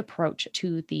be a great approach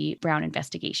to the Brown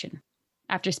investigation.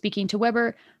 After speaking to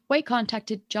Weber, White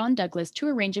contacted John Douglas to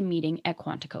arrange a meeting at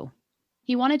Quantico.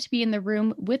 He wanted to be in the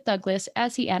room with Douglas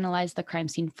as he analyzed the crime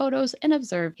scene photos and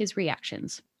observed his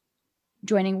reactions.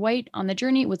 Joining White on the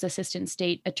journey was Assistant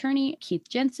State Attorney Keith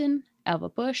Jensen, Alva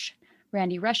Bush,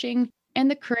 Randy Rushing, and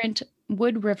the current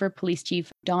Wood River Police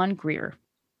Chief Don Greer.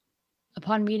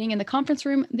 Upon meeting in the conference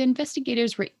room, the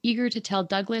investigators were eager to tell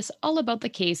Douglas all about the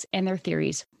case and their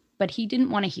theories, but he didn't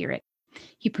want to hear it.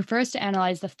 He prefers to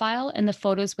analyze the file and the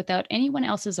photos without anyone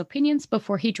else's opinions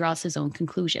before he draws his own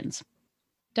conclusions.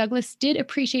 Douglas did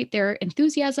appreciate their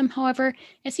enthusiasm, however,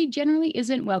 as he generally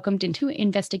isn't welcomed into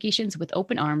investigations with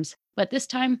open arms, but this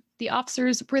time, the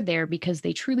officers were there because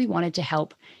they truly wanted to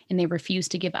help, and they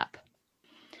refused to give up.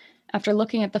 After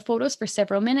looking at the photos for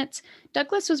several minutes,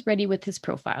 Douglas was ready with his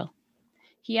profile.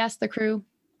 He asked the crew,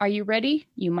 "Are you ready?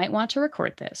 You might want to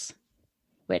record this."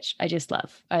 Which I just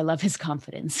love. I love his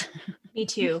confidence. Me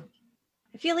too.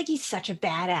 I feel like he's such a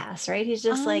badass, right? He's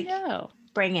just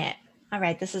bring it. All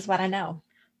right, this is what I know.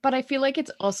 But I feel like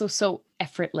it's also so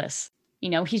effortless.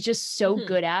 He's just so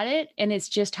good at it, and it's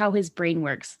just how his brain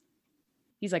works.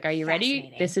 He's like, "Are you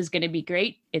ready? This is going to be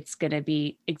great. It's going to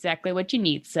be exactly what you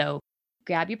need. So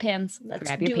grab your pens,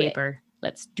 grab your paper.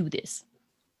 Let's do this."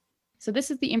 So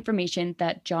this is the information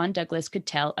that John Douglas could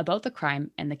tell about the crime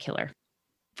and the killer.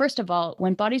 First of all,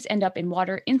 when bodies end up in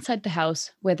water inside the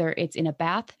house, whether it's in a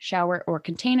bath, shower, or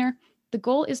container, the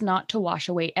goal is not to wash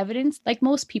away evidence like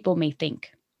most people may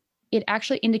think. It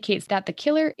actually indicates that the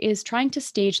killer is trying to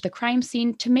stage the crime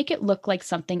scene to make it look like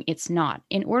something it's not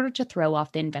in order to throw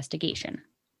off the investigation,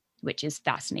 which is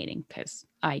fascinating because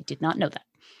I did not know that.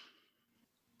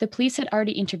 The police had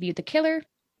already interviewed the killer.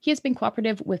 He has been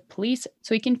cooperative with police,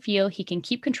 so he can feel he can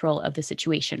keep control of the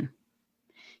situation.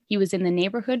 He was in the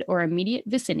neighborhood or immediate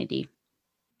vicinity.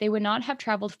 They would not have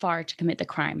traveled far to commit the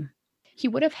crime. He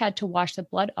would have had to wash the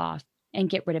blood off and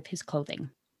get rid of his clothing.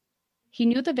 He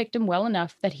knew the victim well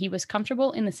enough that he was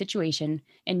comfortable in the situation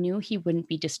and knew he wouldn't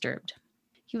be disturbed.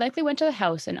 He likely went to the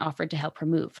house and offered to help her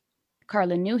move.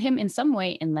 Carla knew him in some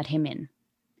way and let him in.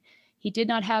 He did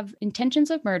not have intentions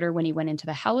of murder when he went into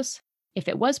the house. If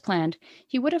it was planned,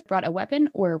 he would have brought a weapon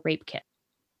or a rape kit.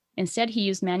 Instead, he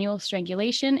used manual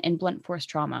strangulation and blunt force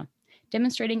trauma,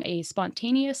 demonstrating a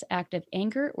spontaneous act of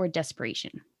anger or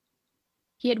desperation.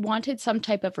 He had wanted some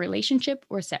type of relationship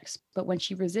or sex, but when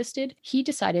she resisted, he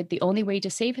decided the only way to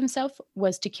save himself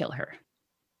was to kill her.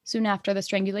 Soon after the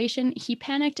strangulation, he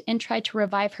panicked and tried to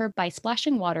revive her by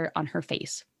splashing water on her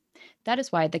face. That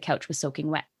is why the couch was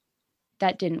soaking wet.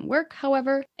 That didn't work,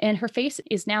 however, and her face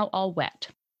is now all wet.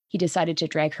 He decided to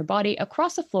drag her body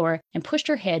across the floor and pushed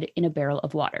her head in a barrel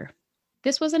of water.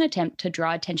 This was an attempt to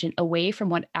draw attention away from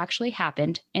what actually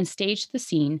happened and stage the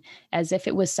scene as if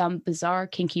it was some bizarre,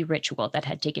 kinky ritual that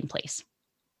had taken place.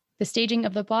 The staging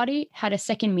of the body had a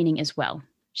second meaning as well.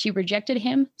 She rejected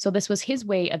him, so this was his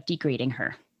way of degrading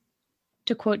her.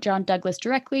 To quote John Douglas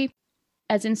directly,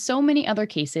 as in so many other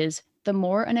cases, the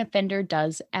more an offender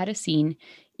does at a scene,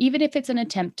 even if it's an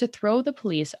attempt to throw the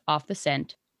police off the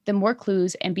scent, the more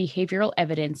clues and behavioral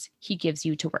evidence he gives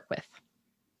you to work with.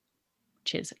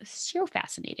 Which is so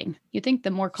fascinating. You think the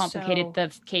more complicated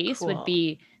the case would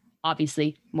be,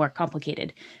 obviously more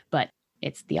complicated, but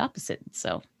it's the opposite.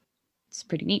 So it's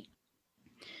pretty neat.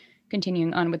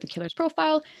 Continuing on with the killer's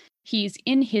profile, he's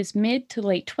in his mid to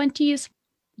late 20s,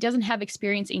 doesn't have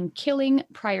experience in killing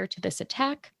prior to this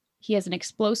attack. He has an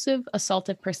explosive,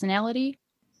 assaultive personality,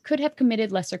 could have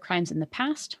committed lesser crimes in the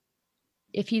past.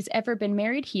 If he's ever been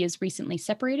married, he is recently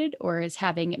separated or is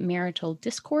having marital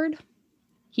discord.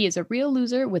 He is a real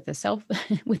loser with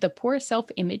a poor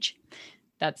self-image.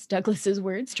 That's Douglas's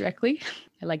words directly.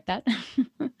 I like that.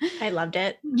 I loved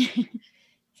it. He's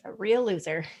a real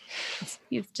loser.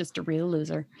 He's just a real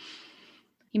loser.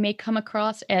 He may come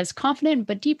across as confident,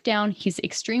 but deep down, he's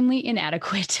extremely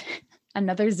inadequate.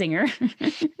 Another zinger.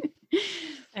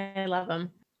 I love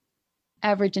him.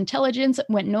 Average intelligence,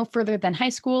 went no further than high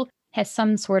school, has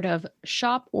some sort of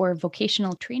shop or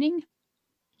vocational training.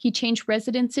 He changed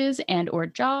residences and or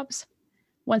jobs.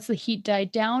 Once the heat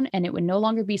died down and it would no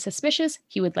longer be suspicious,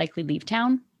 he would likely leave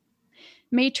town.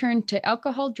 May turn to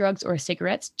alcohol, drugs, or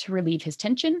cigarettes to relieve his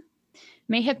tension.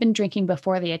 May have been drinking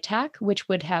before the attack, which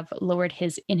would have lowered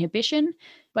his inhibition,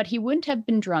 but he wouldn't have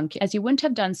been drunk as he wouldn't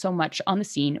have done so much on the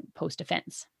scene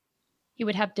post-offense. He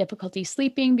would have difficulty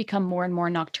sleeping, become more and more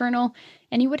nocturnal,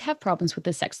 and he would have problems with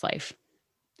his sex life.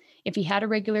 If he had a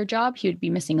regular job, he would be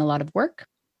missing a lot of work.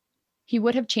 He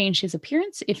would have changed his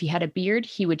appearance. If he had a beard,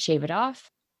 he would shave it off.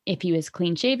 If he was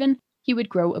clean-shaven, he would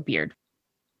grow a beard.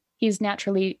 He is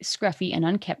naturally scruffy and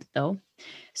unkempt, though,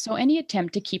 so any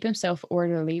attempt to keep himself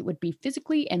orderly would be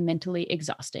physically and mentally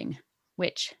exhausting,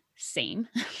 which, same.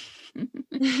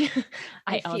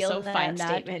 I also find that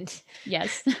statement.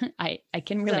 Yes, I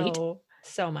can relate.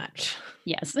 So much.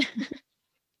 Yes.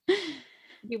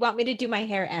 You want me to do my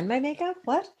hair and my makeup?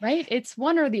 What? Right? It's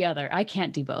one or the other. I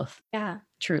can't do both. Yeah.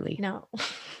 Truly. No.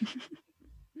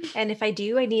 And if I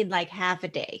do, I need like half a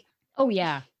day. Oh,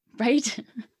 yeah. Right?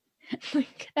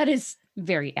 That is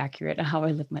very accurate of how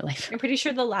I live my life. I'm pretty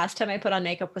sure the last time I put on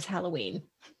makeup was Halloween.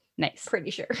 Nice.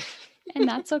 Pretty sure. And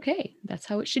that's okay. That's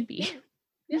how it should be.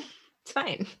 Yeah, it's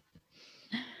fine.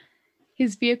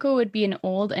 His vehicle would be an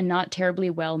old and not terribly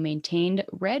well maintained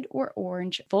red or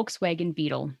orange Volkswagen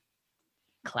Beetle.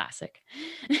 Classic.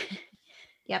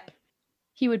 Yep.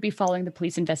 He would be following the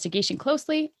police investigation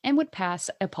closely and would pass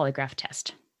a polygraph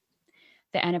test.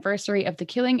 The anniversary of the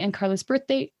killing and Carla's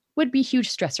birthday would be huge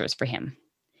stressors for him.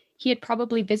 He had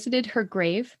probably visited her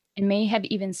grave and may have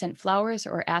even sent flowers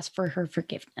or asked for her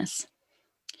forgiveness.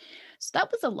 So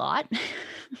that was a lot. That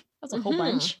was a whole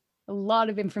bunch. A lot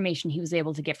of information he was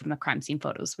able to get from the crime scene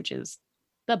photos, which is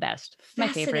the best. My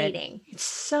favorite. It's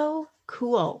so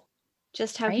cool.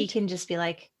 Just how he can just be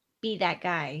like, be that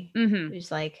guy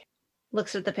who's like,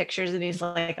 looks at the pictures and he's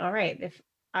like, all right, if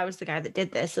I was the guy that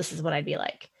did this, this is what I'd be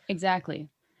like. Exactly.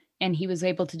 And he was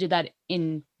able to do that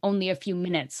in only a few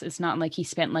minutes. It's not like he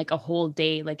spent like a whole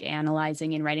day like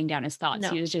analyzing and writing down his thoughts. No.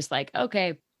 He was just like,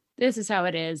 okay, this is how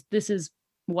it is. This is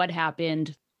what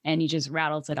happened. And he just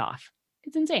rattles it off.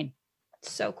 It's insane.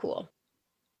 So cool.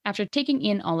 After taking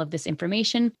in all of this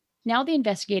information, now the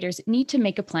investigators need to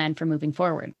make a plan for moving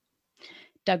forward.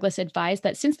 Douglas advised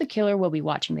that since the killer will be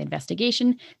watching the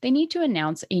investigation, they need to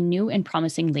announce a new and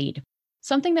promising lead,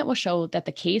 something that will show that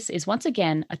the case is once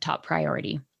again a top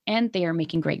priority, and they are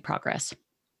making great progress.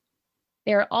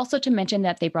 They are also to mention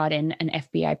that they brought in an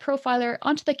FBI profiler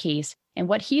onto the case, and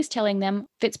what he's telling them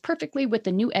fits perfectly with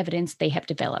the new evidence they have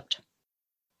developed.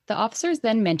 The officers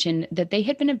then mentioned that they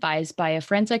had been advised by a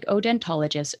forensic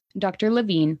odontologist, Dr.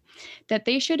 Levine, that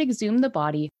they should exhume the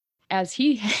body. As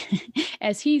he,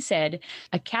 as he said,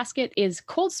 a casket is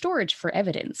cold storage for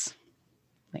evidence,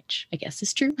 which I guess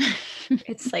is true.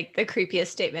 It's like the creepiest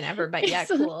statement ever, but yeah,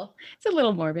 cool. It's a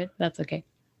little morbid. That's okay.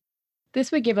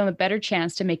 This would give him a better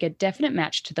chance to make a definite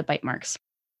match to the bite marks.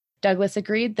 Douglas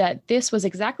agreed that this was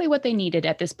exactly what they needed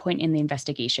at this point in the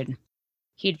investigation.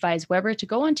 He advised Weber to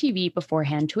go on TV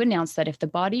beforehand to announce that if the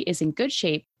body is in good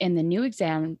shape and the new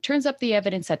exam turns up the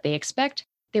evidence that they expect,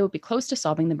 they will be close to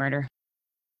solving the murder.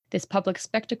 This public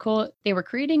spectacle they were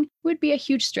creating would be a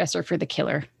huge stressor for the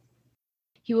killer.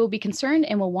 He will be concerned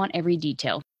and will want every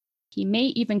detail. He may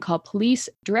even call police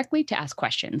directly to ask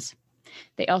questions.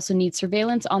 They also need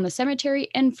surveillance on the cemetery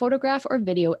and photograph or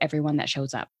video everyone that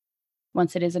shows up.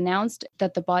 Once it is announced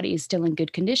that the body is still in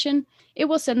good condition, it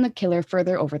will send the killer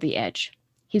further over the edge.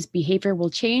 His behavior will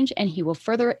change and he will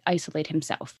further isolate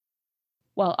himself.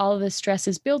 While all of this stress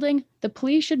is building, the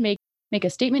police should make a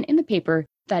statement in the paper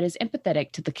that is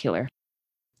empathetic to the killer,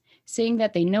 saying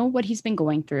that they know what he's been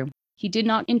going through. He did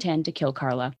not intend to kill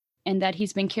Carla, and that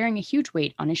he's been carrying a huge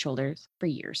weight on his shoulders for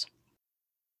years.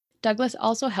 Douglas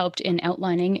also helped in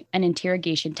outlining an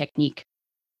interrogation technique.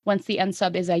 Once the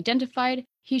unsub is identified,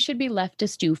 he should be left to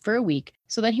stew for a week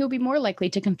so that he will be more likely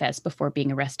to confess before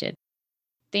being arrested.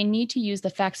 They need to use the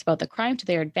facts about the crime to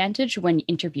their advantage when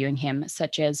interviewing him,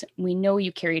 such as, "We know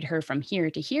you carried her from here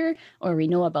to here," or "We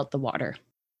know about the water."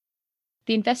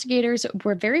 The investigators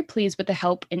were very pleased with the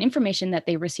help and information that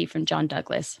they received from John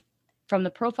Douglas. From the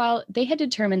profile, they had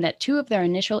determined that 2 of their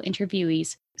initial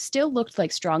interviewees still looked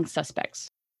like strong suspects.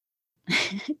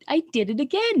 I did it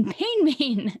again! Pain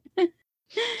Main!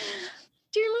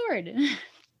 Dear Lord.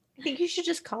 I think you should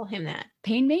just call him that.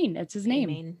 Pain Main, that's his name.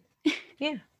 Main.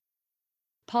 Yeah.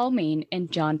 Paul Main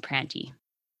and John Pranty.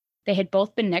 They had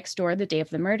both been next door the day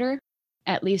of the murder.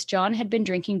 At least John had been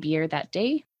drinking beer that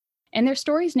day, and their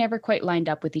stories never quite lined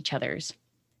up with each other's,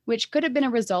 which could have been a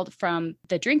result from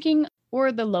the drinking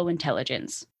or the low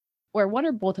intelligence, or one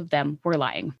or both of them were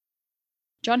lying.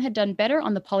 John had done better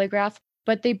on the polygraph,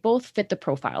 but they both fit the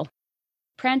profile.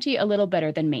 Pranty a little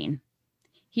better than Main.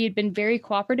 He had been very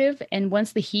cooperative, and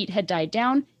once the heat had died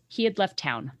down, he had left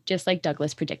town, just like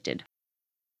Douglas predicted.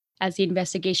 As the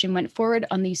investigation went forward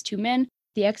on these 2 men,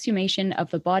 the exhumation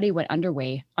of the body went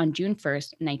underway on June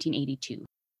 1st, 1982.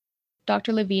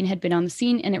 Dr. Levine had been on the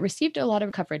scene, and it received a lot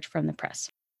of coverage from the press.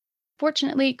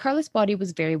 Fortunately, Carla's body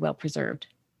was very well preserved.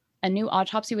 A new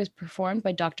autopsy was performed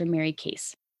by Dr. Mary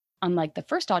Case. Unlike the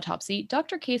first autopsy,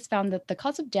 Dr. Case found that the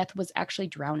cause of death was actually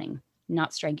drowning,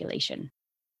 not strangulation.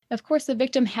 Of course, the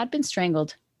victim had been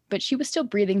strangled, but she was still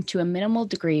breathing to a minimal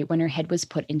degree when her head was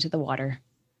put into the water.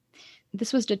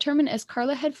 This was determined as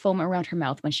Carla had foam around her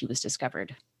mouth when she was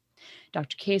discovered.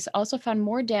 Dr. Case also found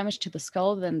more damage to the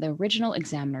skull than the original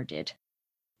examiner did.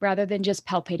 Rather than just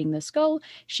palpating the skull,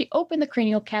 she opened the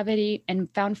cranial cavity and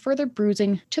found further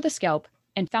bruising to the scalp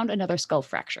and found another skull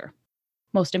fracture.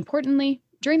 Most importantly,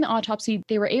 during the autopsy,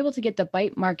 they were able to get the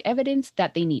bite mark evidence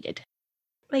that they needed.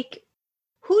 Like,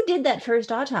 who did that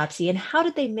first autopsy and how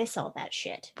did they miss all that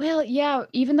shit? Well, yeah,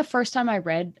 even the first time I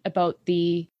read about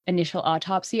the initial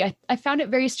autopsy, I found it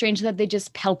very strange that they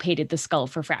just palpated the skull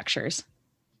for fractures.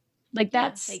 Like,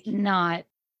 that's not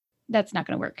going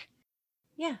to work.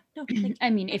 Yeah, no. Like, I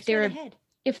mean, if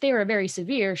they were very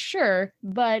severe, sure,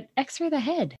 but X-ray the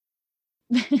head.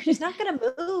 She's not going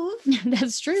to move.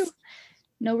 That's true.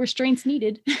 No restraints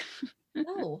needed.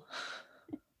 No.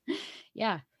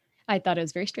 Yeah, I thought it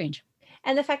was very strange.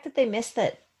 And the fact that they missed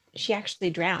that she actually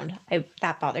drowned,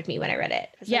 that bothered me when I read it.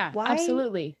 I was like, why?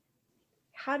 Absolutely.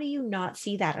 How do you not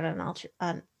see that on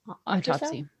an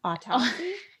autopsy? Autopsy?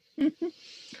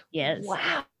 Yes.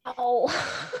 Wow.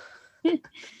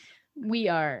 We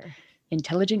are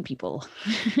intelligent people.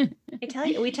 I tell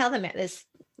you, we tell them this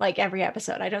like every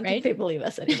episode. I don't think they believe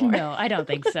us anymore. No, I don't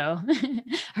think so.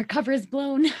 Our cover is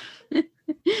blown.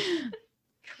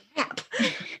 Crap.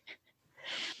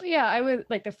 But yeah, I was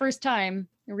like, the first time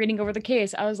reading over the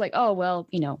case, I was like, oh, well,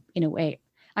 in a way,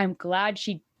 I'm glad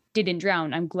she didn't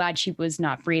drown. I'm glad she was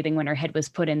not breathing when her head was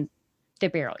put in the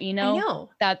barrel. I know.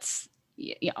 That's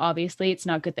obviously it's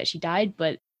not good that she died,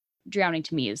 but drowning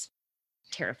to me is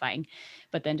terrifying.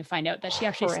 But then to find out that she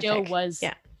actually still Horrific. was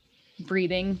Yeah.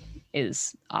 breathing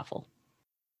is awful.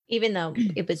 Even though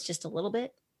it was just a little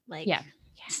bit like, Yeah.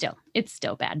 Still, it's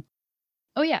still bad.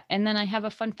 Oh, yeah. And then I have a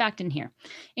fun fact in here.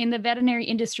 In the veterinary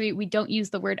industry, we don't use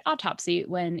the word autopsy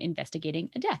when investigating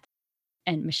a death.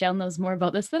 And Michelle knows more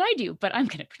about this than I do, but I'm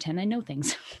going to pretend I know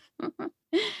things.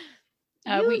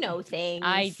 You know things.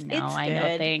 I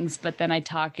know things, but then I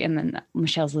talk and then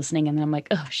Michelle's listening and then I'm like,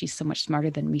 oh, she's so much smarter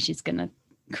than me. She's going to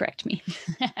correct me.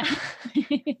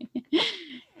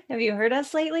 Have you heard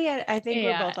us lately? I think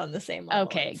we're both on the same level.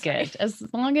 Okay, good. As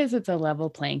long as it's a level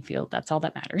playing field, that's all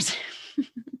that matters.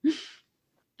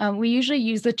 We usually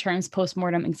use the terms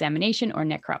postmortem examination or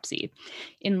necropsy.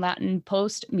 In Latin,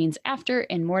 post means after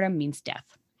and mortem means death.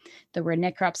 The word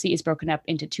necropsy is broken up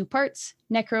into two parts.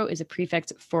 Necro is a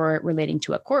prefix for relating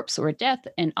to a corpse or a death,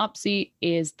 and opsy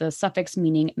is the suffix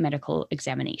meaning medical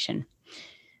examination.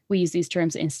 We use these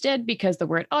terms instead because the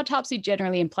word autopsy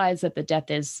generally implies that the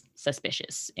death is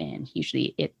suspicious, and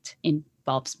usually it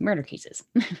involves murder cases,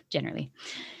 generally.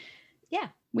 Yeah.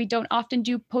 We don't often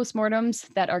do postmortems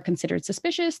that are considered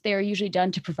suspicious. They are usually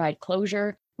done to provide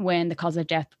closure when the cause of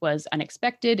death was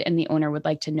unexpected and the owner would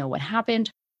like to know what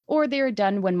happened, or they are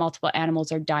done when multiple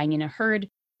animals are dying in a herd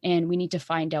and we need to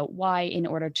find out why in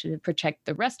order to protect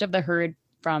the rest of the herd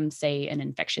from, say, an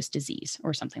infectious disease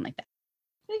or something like that.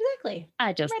 Exactly.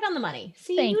 I just right on the money.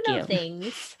 See, you know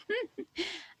things.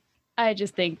 I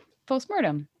just think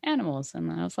postmortem animals, and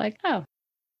I was like, oh,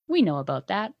 we know about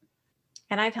that.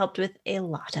 And I've helped with a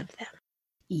lot of them.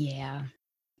 Yeah.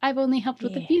 I've only helped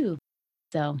with a few.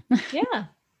 So yeah.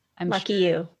 I'm lucky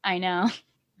you. I know.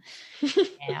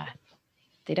 Yeah.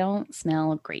 They don't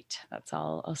smell great. That's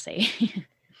all I'll say.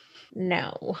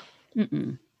 No.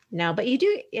 Mm-mm. No, but you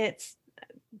do. It's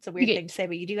a weird thing to say,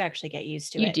 but you do actually get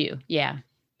used to it. You do. Yeah.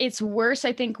 It's worse,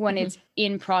 I think, when it's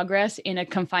in progress in a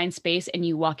confined space and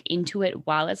you walk into it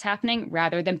while it's happening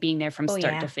rather than being there from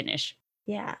start to finish.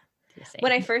 Yeah.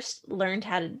 When I first learned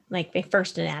how to, like, my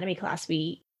first anatomy class,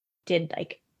 we did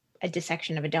like a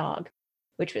dissection of a dog,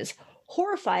 which was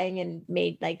horrifying and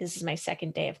made like, this is my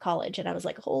second day of college. And I was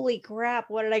like, holy crap,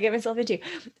 what did I get myself into?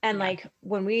 And like,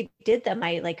 when we did them,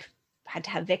 I like had to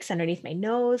have Vicks underneath my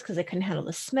nose because I couldn't handle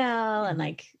the smell. And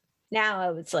like, now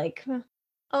I was like,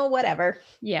 oh, whatever.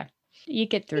 Yeah. You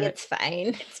get through it. It's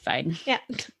fine. It's fine. Yeah.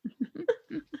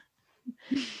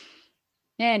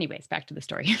 Anyways, back to the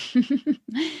story.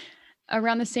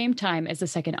 Around the same time as the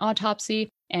second autopsy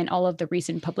and all of the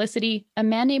recent publicity, a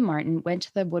man named Martin went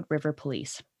to the Wood River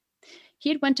Police. He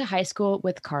had went to high school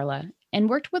with Carla and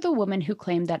worked with a woman who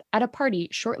claimed that at a party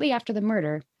shortly after the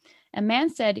murder, a man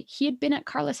said he had been at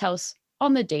Carla's house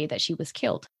on the day that she was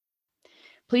killed.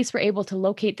 Police were able to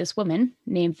locate this woman,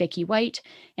 named Vicky White,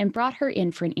 and brought her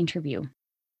in for an interview.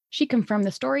 She confirmed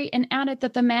the story and added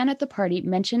that the man at the party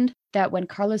mentioned that when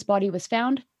Carla's body was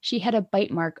found, she had a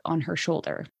bite mark on her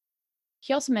shoulder.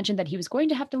 He also mentioned that he was going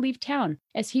to have to leave town,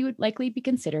 as he would likely be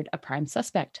considered a prime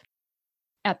suspect.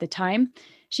 At the time,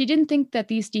 she didn't think that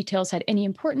these details had any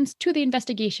importance to the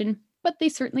investigation, but they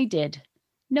certainly did.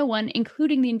 No one,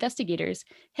 including the investigators,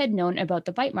 had known about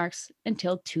the bite marks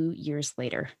until 2 years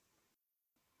later.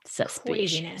 Suspicious.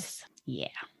 Craziness. Yeah.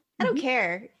 I don't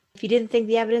care if you didn't think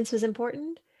the evidence was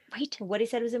important. Right. Or what he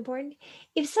said was important.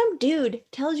 If some dude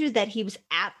tells you that he was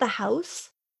at the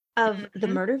house of the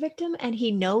murder victim and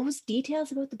he knows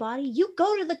details about the body, you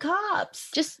go to the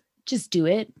cops. Just do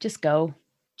it. Just go.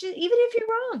 Even if you're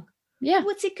wrong. Yeah.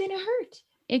 What's it going to hurt?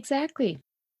 Exactly.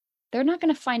 They're not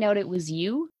going to find out it was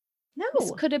you. No.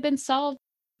 This could have been solved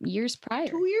years prior.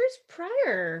 2 years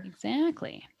prior.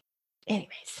 Exactly.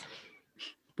 Anyways.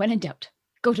 When in doubt,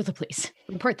 go to the police.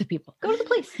 Report the people. Go to the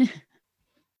police.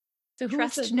 So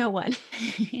trust no one.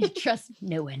 Trust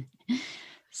no one.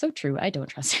 So true. I don't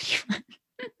trust anyone.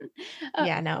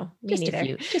 Yeah, no, me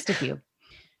neither. Just a few.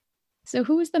 So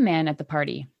who was the man at the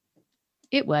party?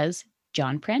 It was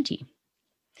John Prantey.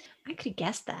 I could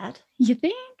guess that. You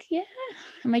think? Yeah.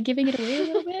 Am I giving it away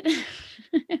a little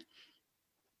bit?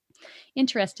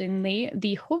 Interestingly,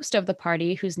 the host of the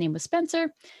party, whose name was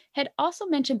Spencer, had also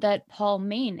mentioned that Paul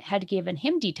Main had given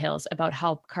him details about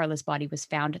how Carla's body was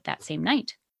found that same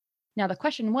night. Now, the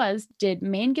question was, did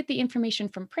Main get the information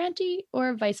from Prantey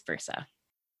or vice versa?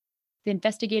 The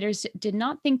investigators did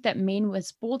not think that Main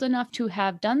was bold enough to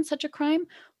have done such a crime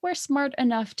or smart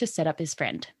enough to set up his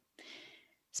friend.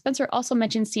 Spencer also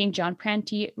mentioned seeing John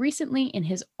Prantey recently in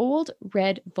his old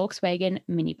red Volkswagen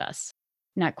minibus.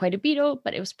 Not quite a Beetle,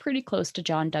 but it was pretty close to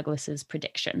John Douglas's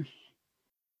prediction.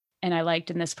 And I liked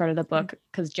in this part of the book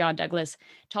because John Douglas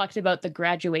talked about the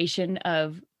graduation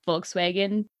of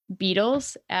Volkswagen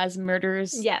beetles as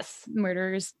murderers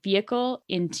vehicle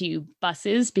into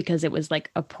buses because it was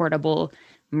like a portable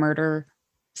murder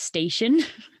station.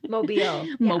 Mobile.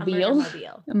 Mobile.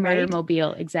 A murder right?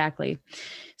 mobile, exactly.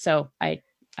 So I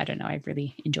don't know, I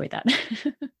really enjoyed that.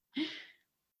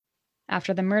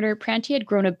 After the murder, Pranti had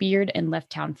grown a beard and left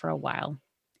town for a while.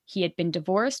 He had been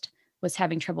divorced, was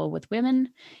having trouble with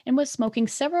women, and was smoking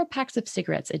several packs of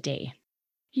cigarettes a day.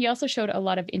 He also showed a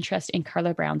lot of interest in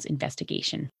Carla Brown's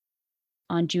investigation.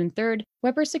 On June 3rd,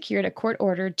 Weber secured a court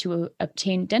order to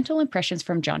obtain dental impressions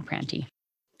from John Pranti.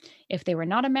 If they were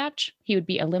not a match, he would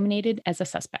be eliminated as a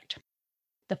suspect.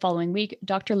 The following week,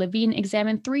 Dr. Levine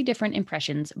examined 3 different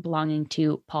impressions belonging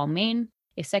to Paul Main,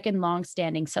 a second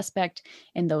long-standing suspect,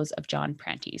 and those of John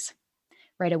Pranti's.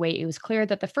 Right away, it was clear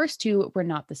that the first 2 were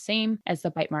not the same as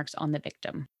the bite marks on the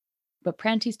victim. But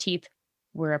Pranti's teeth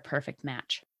were a perfect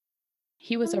match.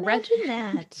 He was arrested.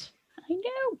 That. I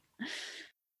know.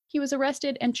 He was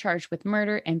arrested and charged with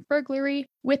murder and burglary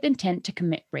with intent to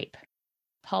commit rape.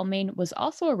 Paul Main was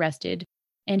also arrested,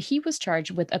 and he was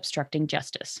charged with obstructing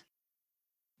justice.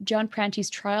 John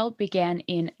Pranti's trial began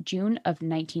in June of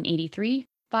 1983,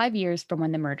 5 years from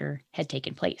when the murder had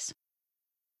taken place.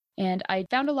 And I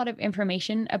found a lot of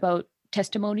information about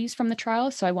testimonies from the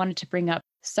trial, so I wanted to bring up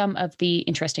some of the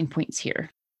interesting points here.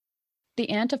 The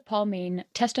aunt of Paul Main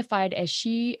testified as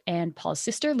she and Paul's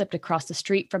sister lived across the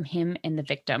street from him and the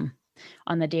victim.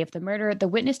 On the day of the murder, the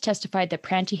witness testified that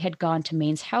Pranti had gone to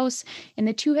Main's house and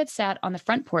the 2 had sat on the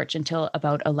front porch until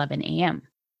about 11 a.m.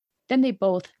 Then they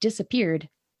both disappeared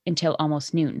until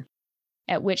almost noon,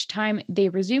 at which time they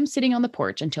resumed sitting on the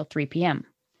porch until 3 p.m.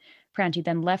 Pranti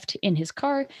then left in his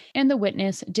car, and the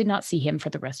witness did not see him for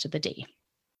the rest of the day.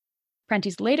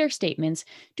 Pranti's later statements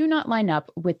do not line up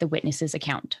with the witness's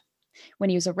account. When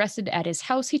he was arrested at his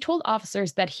house, he told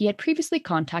officers that he had previously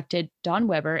contacted Don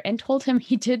Weber and told him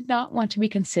he did not want to be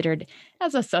considered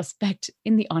as a suspect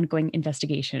in the ongoing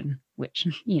investigation, which,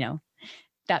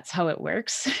 that's how it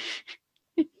works.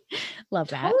 Love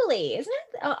that. Totally. Isn't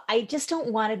it? Oh, I just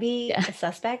don't want to be a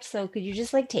suspect. So could you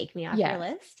just take me off your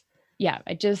list? Yeah.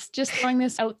 I just throwing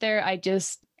this out there. I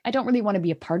don't really want to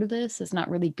be a part of this. It's not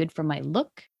really good for my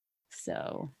look.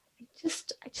 So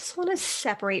I just want to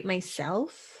separate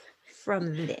myself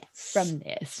from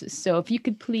this. So if you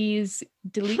could please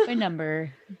delete my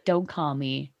number, don't call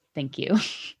me. Thank you.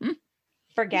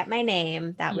 Forget my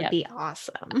name. That would be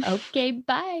awesome. Okay,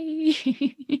 bye.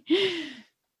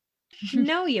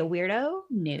 No, you weirdo.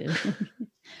 No.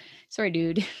 Sorry,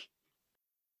 dude.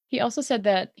 He also said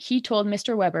that he told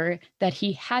Mr. Weber that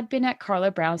he had been at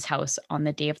Carla Brown's house on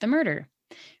the day of the murder.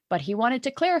 But he wanted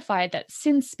to clarify that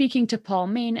since speaking to Paul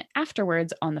Main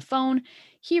afterwards on the phone,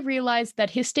 he realized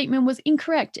that his statement was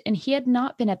incorrect and he had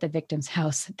not been at the victim's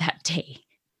house that day.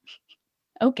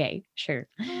 Okay, sure.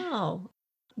 Oh,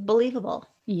 believable.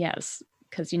 Yes,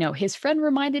 because, his friend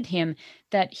reminded him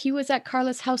that he was at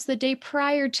Carla's house the day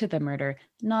prior to the murder,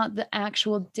 not the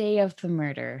actual day of the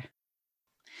murder.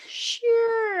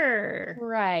 Sure.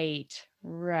 Right.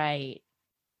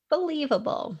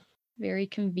 Believable. Very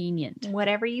convenient.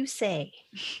 Whatever you say.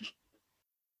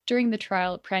 During the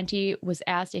trial, Pranti was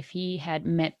asked if he had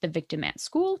met the victim at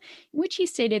school, in which he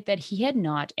stated that he had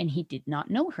not and he did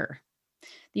not know her.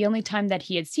 The only time that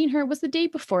he had seen her was the day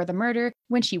before the murder,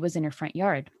 when she was in her front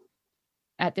yard.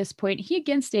 At this point, he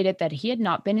again stated that he had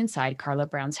not been inside Carla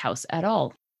Brown's house at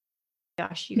all.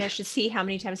 Gosh, you guys should see how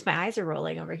many times my eyes are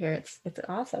rolling over here. It's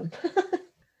awesome.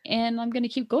 And I'm going to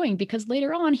keep going because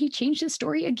later on, he changed his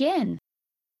story again.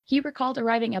 He recalled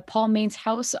arriving at Paul Main's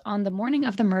house on the morning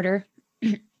of the murder.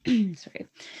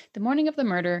 The morning of the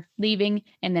murder, leaving,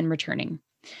 and then returning.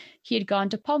 He had gone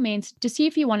to Paul Main's to see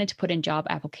if he wanted to put in job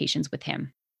applications with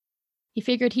him. He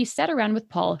figured he sat around with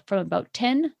Paul from about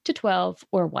 10 to 12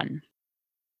 or 1.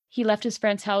 He left his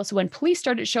friend's house when police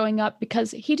started showing up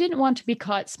because he didn't want to be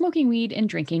caught smoking weed and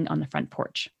drinking on the front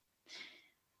porch.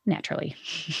 Naturally.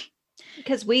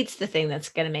 Because weed's the thing that's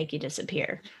going to make you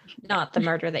disappear, not the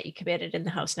murder that you committed in the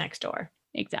house next door.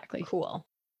 Exactly. Cool.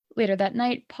 Later that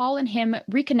night, Paul and him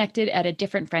reconnected at a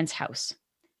different friend's house.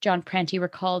 John Pranti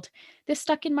recalled, "This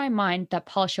stuck in my mind that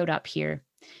Paul showed up here,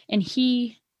 and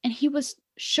he was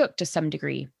shook to some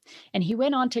degree, and he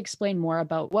went on to explain more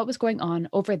about what was going on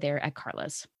over there at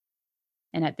Carla's."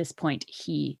 And at this point,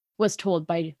 he was told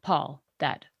by Paul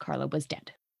that Carla was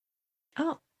dead.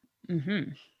 Oh.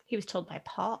 Mm-hmm. He was told by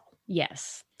Paul.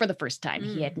 Yes, for the first time.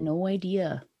 He had no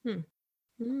idea. I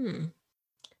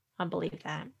believe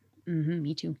that.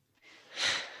 Me too.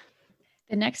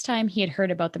 The next time he had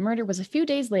heard about the murder was a few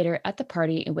days later at the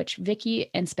party in which Vicky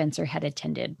and Spencer had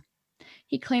attended.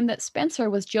 He claimed that Spencer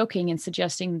was joking and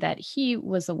suggesting that he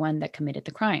was the one that committed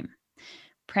the crime.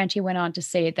 Pranti went on to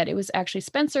say that it was actually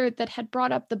Spencer that had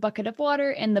brought up the bucket of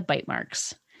water and the bite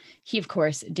marks. He, of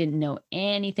course, didn't know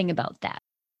anything about that.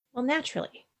 Well,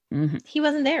 naturally. Mm-hmm. He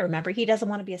wasn't there, remember? He doesn't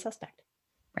want to be a suspect.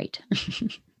 Right.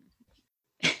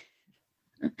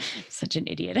 Such an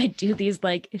idiot. I do these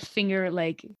like finger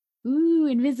like, ooh,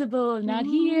 invisible, not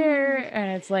here.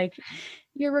 And it's like,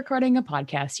 you're recording a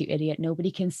podcast, you idiot.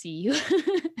 Nobody can see you.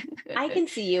 I can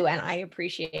see you and I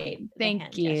appreciate the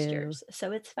hand gestures.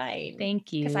 So it's fine.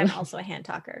 Thank you. Because I'm also a hand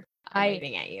talker. I'm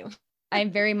waving at you.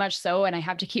 I'm very much so. And I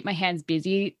have to keep my hands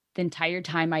busy the entire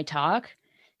time I talk.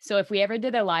 So if we ever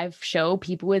did a live show,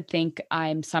 people would think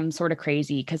I'm some sort of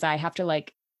crazy because I have to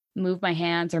like move my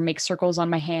hands or make circles on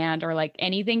my hand or like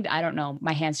anything. I don't know.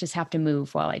 My hands just have to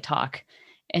move while I talk.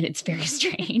 And it's very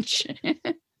strange. I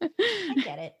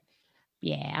get it.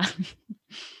 Yeah.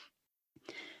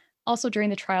 Also during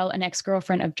the trial, an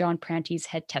ex-girlfriend of John Pranti's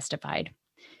had testified.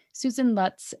 Susan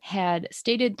Lutz had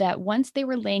stated that once they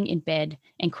were laying in bed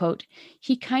and, quote,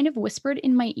 he kind of whispered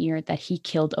in my ear that he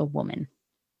killed a woman.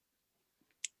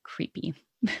 Creepy.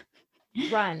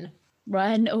 Run.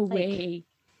 Run away.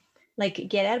 Like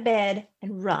get out of bed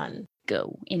and run.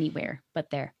 Go anywhere but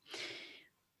there.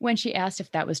 When she asked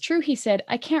if that was true, he said,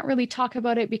 I can't really talk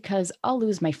about it because I'll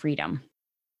lose my freedom.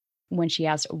 When she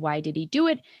asked why did he do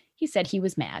it, he said he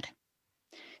was mad.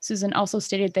 Susan also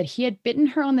stated that he had bitten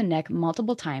her on the neck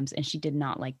multiple times and she did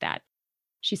not like that.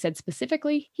 She said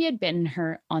specifically he had bitten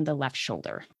her on the left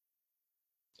shoulder.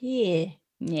 Yeah.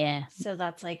 Yeah. So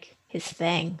that's like his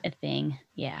thing. A thing.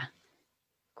 Yeah.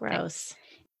 Gross.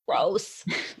 Gross.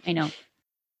 I know.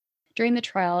 During the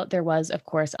trial, there was, of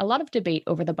course, a lot of debate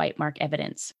over the bite mark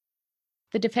evidence.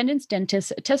 The defendant's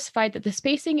dentist testified that the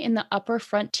spacing in the upper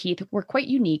front teeth were quite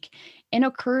unique and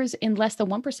occurs in less than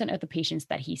 1% of the patients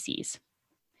that he sees.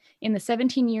 In the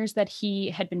 17 years that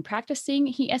he had been practicing,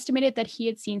 he estimated that he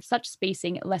had seen such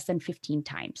spacing less than 15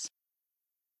 times.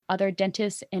 Other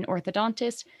dentists and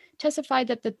orthodontists testified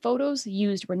that the photos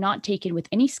used were not taken with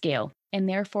any scale and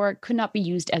therefore could not be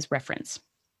used as reference.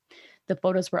 The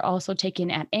photos were also taken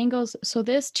at angles, so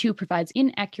this too provides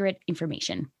inaccurate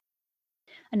information.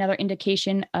 Another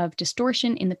indication of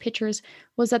distortion in the pictures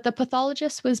was that the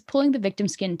pathologist was pulling the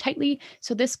victim's skin tightly,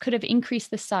 so this could have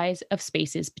increased the size of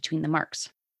spaces between the marks.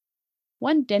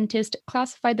 One dentist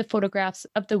classified the photographs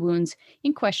of the wounds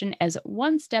in question as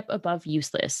one step above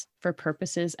useless for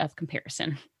purposes of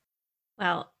comparison.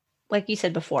 Well, like you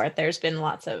said before, there's been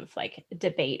lots of like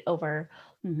debate over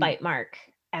bite mark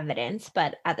evidence,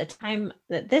 but at the time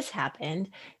that this happened,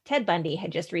 Ted Bundy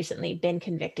had just recently been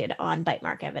convicted on bite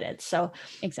mark evidence. So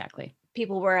exactly,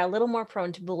 people were a little more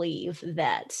prone to believe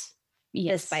that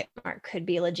this bite mark could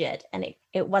be legit, and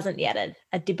it wasn't yet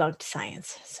a debunked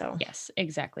science. So yes,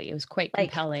 exactly. It was quite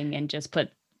compelling and just put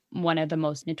one of the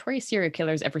most notorious serial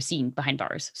killers ever seen behind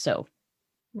bars. So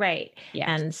right.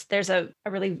 Yeah. And there's a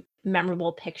really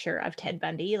memorable picture of Ted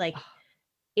Bundy, like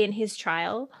in his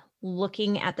trial,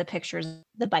 looking at the pictures,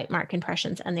 the bite mark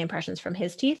impressions and the impressions from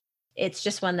his teeth. It's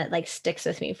just one that like sticks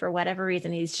with me for whatever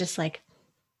reason. He's just like,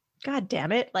 God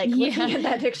damn it. Like looking at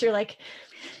that picture, like,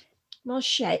 well,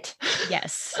 shit.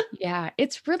 Yes. Yeah.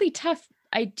 It's really tough.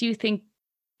 I do think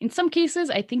in some cases,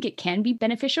 I think it can be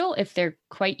beneficial if they're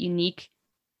quite unique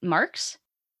marks,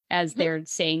 as they're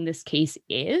saying this case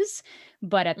is.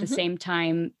 But at the same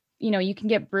time, you know, you can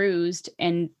get bruised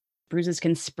and bruises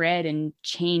can spread and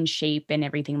change shape and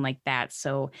everything like that.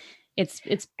 So it's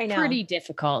pretty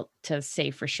difficult to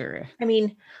say for sure. I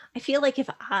mean, I feel like if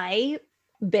I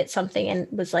bit something and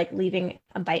was like leaving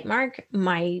a bite mark,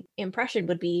 my impression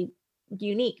would be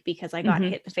unique because I got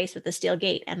hit in the face with the steel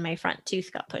gate and my front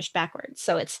tooth got pushed backwards.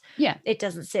 So it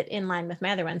doesn't sit in line with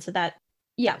my other one. So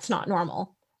that's not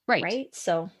normal. Right.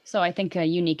 So I think a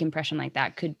unique impression like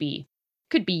that could be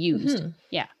used.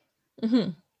 Yeah.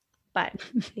 But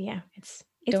yeah, it's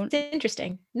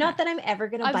interesting. Not that I'm ever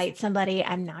going to bite somebody.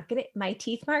 My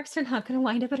teeth marks are not going to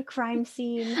wind up at a crime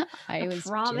scene. I was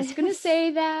just going to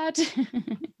say that. Dude,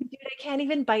 I can't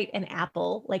even bite an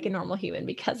apple like a normal human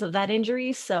because of that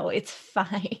injury. So it's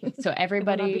fine. So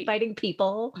everybody biting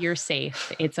people. You're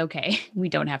safe. It's okay. We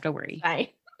don't have to worry. Fine.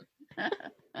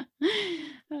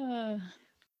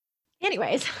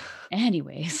 Anyways.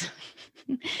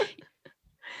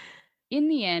 In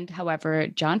the end, however,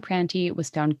 John Pranti was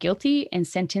found guilty and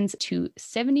sentenced to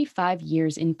 75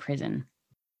 years in prison.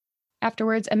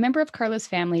 Afterwards, a member of Carla's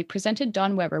family presented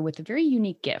Dawn Weber with a very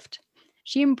unique gift.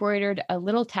 She embroidered a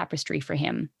little tapestry for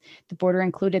him. The border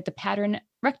included the pattern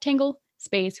rectangle,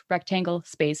 space,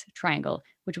 triangle,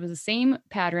 which was the same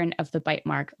pattern of the bite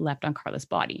mark left on Carla's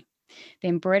body. The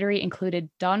embroidery included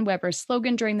Don Weber's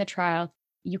slogan during the trial,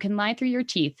 "You can lie through your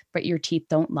teeth, but your teeth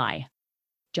don't lie."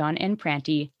 John N.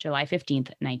 Prantty, July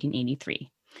 15th,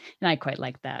 1983. And I quite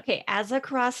like that. Okay, as a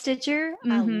cross stitcher,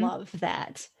 I love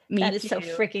that. Me that is too. so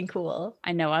freaking cool.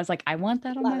 I know. I was like, I want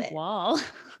that on my wall.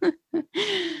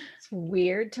 It's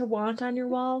weird to want on your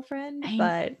wall, friend,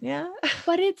 but yeah.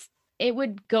 But it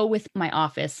would go with my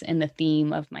office and the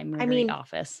theme of my murdery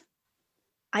office.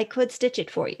 I could stitch it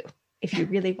for you if you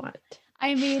really want it.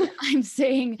 I mean, I'm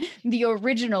saying the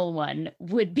original one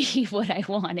would be what I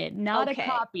wanted, not a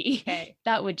copy. Okay.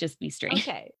 That would just be strange.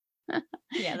 Okay.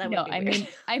 Yeah, that would be weird.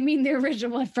 I mean the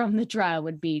original one from the trial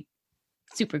would be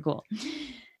super cool.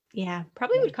 Yeah,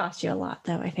 probably would cost you a lot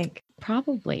though, I think.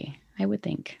 Probably, I would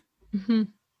think.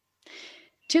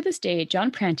 To this day, John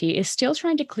Prantty is still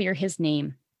trying to clear his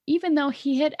name, even though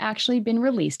he had actually been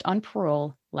released on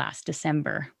parole last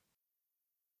December.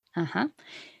 I'm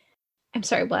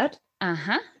sorry, what?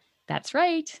 That's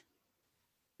right.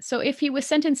 So if he was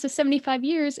sentenced to 75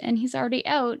 years and he's already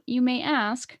out, you may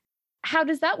ask, how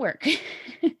does that work?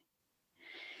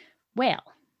 Well,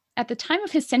 at the time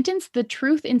of his sentence, the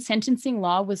truth in sentencing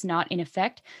law was not in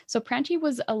effect, so Prantty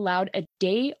was allowed a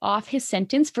day off his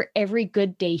sentence for every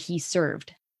good day he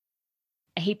served.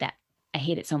 I hate that. I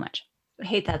hate it so much. I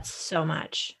hate that so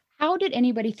much. How did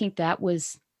anybody think that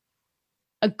was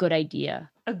a good idea?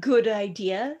 A good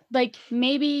idea? Like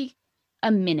maybe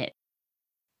a minute.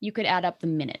 You could add up the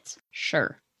minutes.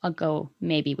 Sure, I'll go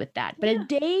maybe with that. But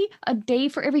a day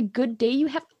for every good day you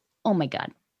have? Oh my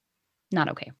God. Not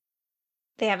okay.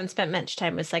 They haven't spent much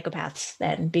time with psychopaths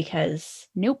then, because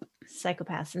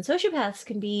psychopaths and sociopaths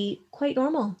can be quite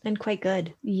normal and quite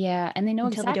good. Yeah, and they know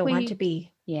until they don't want to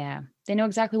be. Yeah, they know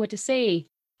exactly what to say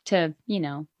to,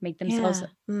 make themselves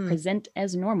present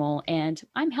as normal. And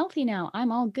I'm healthy now.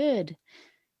 I'm all good.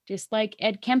 Just like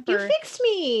Ed Kemper. You fixed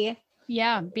me.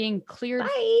 Yeah, being cleared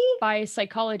by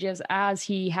psychologists as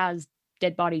he has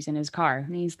dead bodies in his car.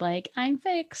 And he's like, I'm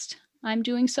fixed. I'm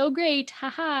doing so great.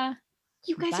 Haha.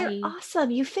 You guys are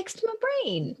awesome. You fixed my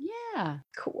brain. Yeah.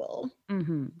 Cool.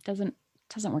 Doesn't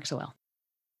work so well.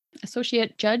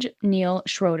 Associate Judge Neil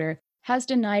Schroeder has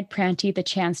denied Prantty the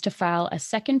chance to file a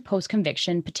second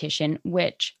post-conviction petition,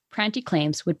 which Prantty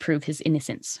claims would prove his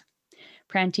innocence.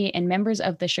 Prantty and members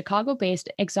of the Chicago-based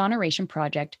Exoneration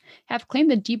Project have claimed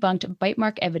the debunked bite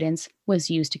mark evidence was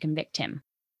used to convict him.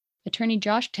 Attorney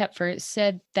Josh Tepfer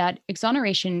said that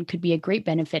exoneration could be a great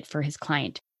benefit for his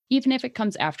client, even if it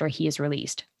comes after he is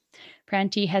released.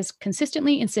 Prantty has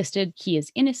consistently insisted he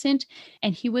is innocent,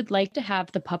 and he would like to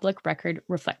have the public record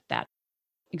reflect that.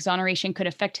 Exoneration could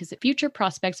affect his future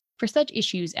prospects for such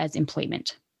issues as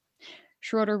employment.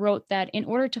 Schroeder wrote that in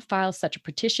order to file such a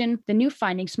petition, the new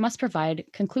findings must provide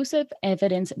conclusive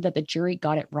evidence that the jury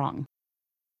got it wrong.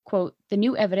 Quote, the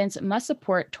new evidence must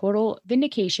support total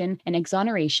vindication and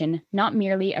exoneration, not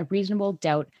merely a reasonable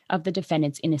doubt of the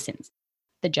defendant's innocence,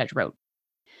 the judge wrote.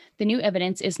 The new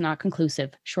evidence is not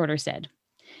conclusive, Schroeder said.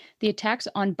 The attacks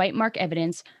on bite mark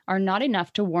evidence are not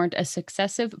enough to warrant a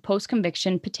successive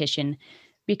post-conviction petition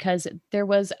because there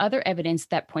was other evidence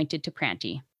that pointed to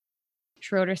Prantty.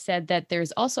 Schroeder said that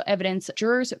there's also evidence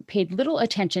jurors paid little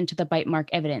attention to the bite mark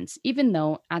evidence, even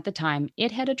though, at the time,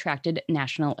 it had attracted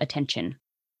national attention.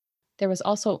 There was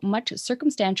also much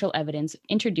circumstantial evidence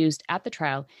introduced at the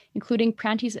trial, including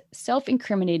Prantty's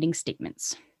self-incriminating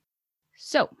statements.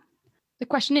 So, the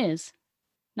question is,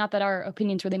 not that our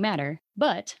opinions really matter,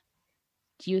 but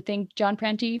do you think John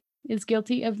Prantty is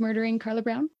guilty of murdering Carla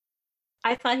Brown?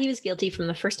 I thought he was guilty from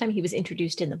the first time he was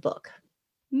introduced in the book.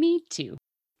 Me too.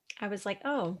 I was like,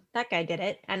 oh, that guy did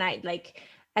it. And I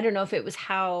don't know if it was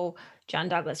how John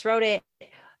Douglas wrote it,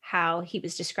 how he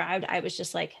was described. I was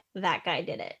just like, that guy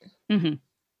did it. Mm-hmm.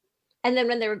 And then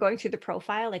when they were going through the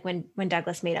profile, like when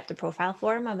Douglas made up the profile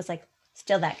for him, I was like,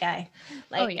 still that guy.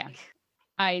 Like, oh, yeah.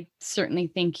 I certainly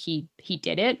think he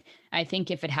did it. I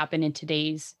think if it happened in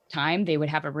today's time, they would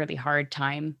have a really hard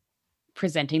time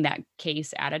presenting that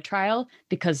case at a trial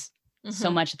because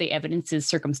so much of the evidence is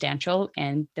circumstantial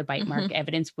and the bite mark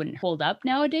evidence wouldn't hold up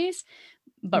nowadays.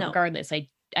 But regardless,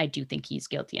 I do think he's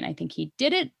guilty and I think he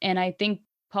did it. And I think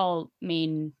Paul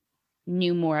Main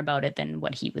knew more about it than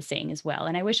what he was saying as well.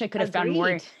 And I wish I could have found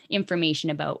more information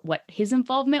about what his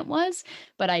involvement was,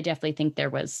 but I definitely think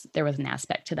there was an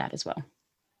aspect to that as well.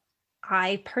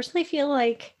 I personally feel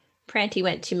like Prantty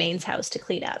went to Main's house to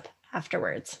clean up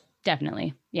afterwards.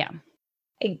 Definitely. Yeah.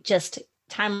 Just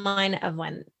timeline of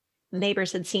when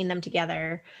neighbors had seen them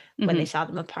together, when they saw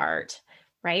them apart,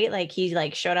 right? Like he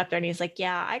showed up there and he's like,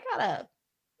 yeah, I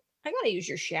gotta use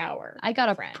your shower. I got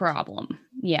a problem.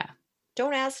 Yeah.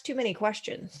 Don't ask too many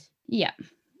questions. Yeah.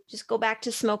 Just go back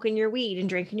to smoking your weed and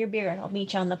drinking your beer, and I'll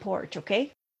meet you on the porch,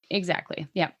 okay? Exactly.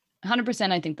 Yeah.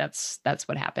 100%. I think that's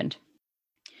what happened.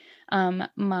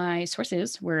 My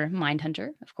sources were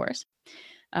Mindhunter, of course.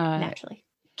 Naturally.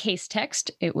 Case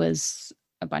Text. It was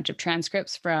a bunch of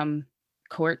transcripts from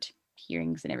court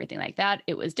hearings and everything like that.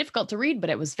 It was difficult to read, but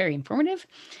it was very informative.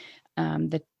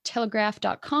 The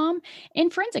Telegraph.com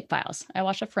and Forensic Files. I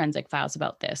watched a Forensic Files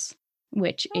about this,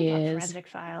 which is Forensic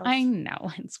Files. I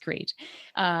know, it's great.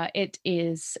 It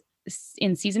is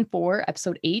in season 4,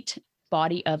 episode 8.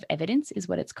 Body of Evidence is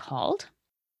what it's called.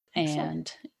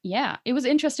 Excellent. And yeah, it was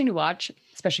interesting to watch,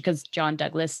 especially because John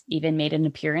Douglas even made an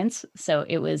appearance. So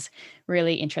it was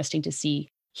really interesting to see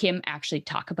him actually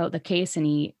talk about the case, and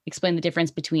he explained the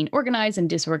difference between organized and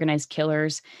disorganized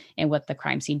killers and what the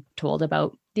crime scene told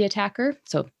about the attacker.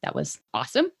 So that was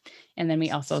awesome. And then we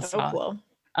also saw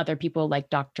other people like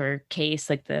Dr. Case,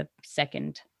 like the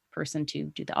second person to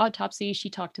do the autopsy. She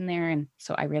talked in there. And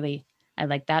so I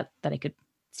like that I could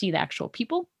see the actual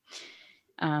people.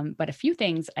 But a few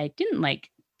things I didn't like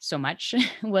so much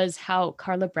was how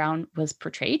Carla Brown was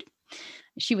portrayed.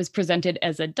 She was presented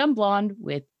as a dumb blonde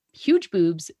with huge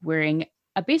boobs, wearing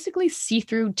a basically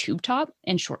see-through tube top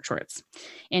and short shorts.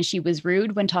 And she was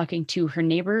rude when talking to her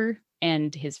neighbor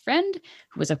and his friend,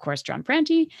 who was, of course, John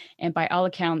Branty. And by all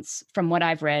accounts, from what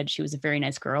I've read, she was a very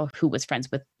nice girl who was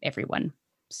friends with everyone.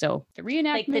 So the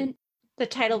reenactment... Like the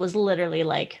title was literally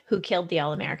like, Who Killed the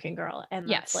All-American Girl? And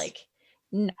that's like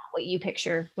not what you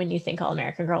picture when you think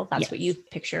All-American Girl. That's what you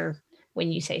picture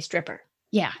when you say stripper.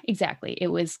 Yeah, exactly. It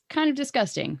was kind of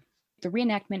disgusting. The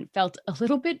reenactment felt a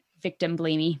little bit victim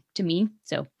blamey to me,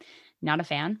 so not a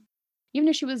fan. Even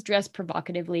if she was dressed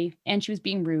provocatively and she was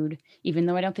being rude, even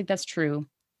though I don't think that's true,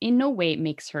 in no way it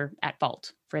makes her at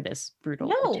fault for this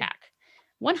brutal attack.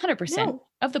 100%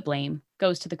 of the blame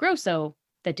goes to the grosso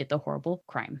that did the horrible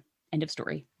crime. End of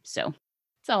story. So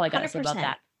that's all I got to say about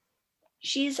that.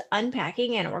 She's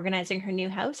unpacking and organizing her new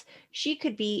house. She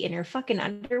could be in her fucking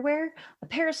underwear, a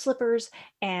pair of slippers,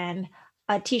 and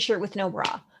a t-shirt with no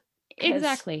bra.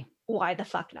 Exactly. Why the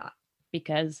fuck not?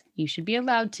 Because you should be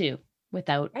allowed to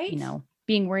without,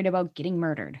 being worried about getting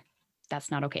murdered. That's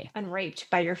not okay. And raped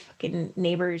by your fucking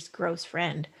neighbor's gross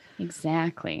friend.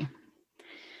 Exactly.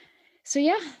 So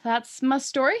yeah, that's my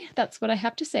story. That's what I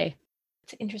have to say.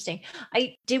 It's interesting.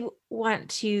 I did want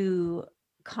to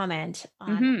comment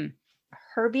on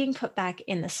her being put back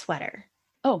in the sweater.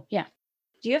 Oh, yeah.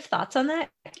 Do you have thoughts on that?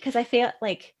 Because I feel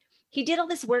like he did all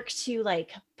this work to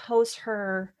like pose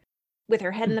her with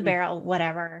her head in the barrel,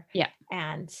 whatever. Yeah.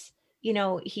 And,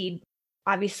 he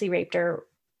obviously raped her,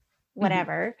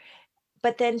 whatever.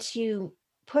 But then to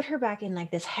put her back in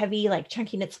like this heavy, like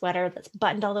chunky knit sweater that's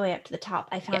buttoned all the way up to the top,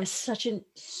 I found such a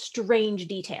strange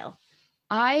detail.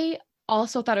 I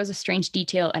also thought it was a strange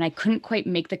detail, and I couldn't quite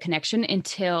make the connection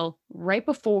until right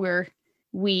before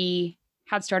we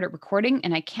had started recording.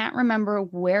 And I can't remember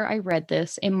where I read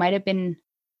this. It might have been,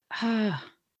 I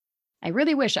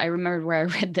really wish I remembered where I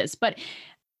read this, but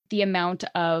the amount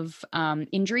of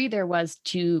injury there was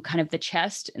to kind of the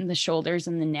chest and the shoulders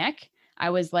and the neck, I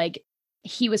was like,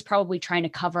 he was probably trying to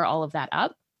cover all of that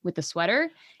up with the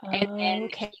sweater. And then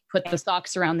he put the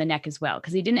socks around the neck as well,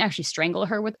 because he didn't actually strangle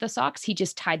her with the socks. He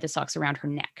just tied the socks around her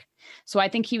neck. So I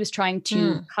think he was trying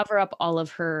to cover up all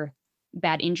of her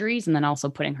bad injuries, and then also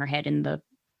putting her head in the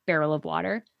barrel of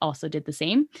water also did the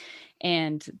same.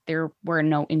 And there were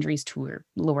no injuries to her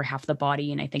lower half of the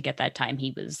body. And I think at that time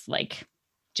he was like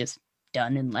just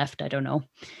done and left. I don't know.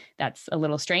 That's a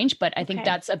little strange, but I think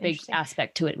that's a big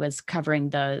aspect to it, was covering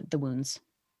the wounds.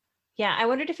 Yeah. I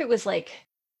wondered if it was like,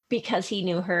 because he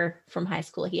knew her from high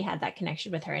school, he had that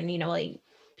connection with her. And, like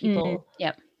people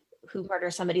who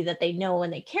murder somebody that they know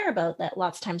and they care about, that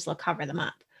lots of times they'll cover them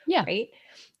up. Yeah. Right.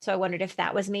 So I wondered if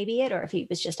that was maybe it, or if he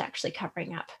was just actually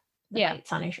covering up the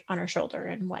bites on her shoulder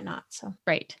and whatnot. So.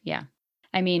 Right. Yeah.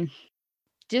 I mean,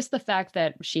 just the fact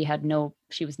that she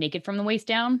was naked from the waist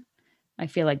down, I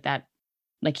feel like that,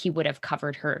 like he would have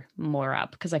covered her more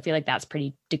up, because I feel like that's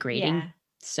pretty degrading. Yeah.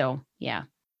 So yeah.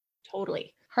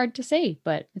 Totally. Hard to say,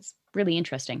 but it's really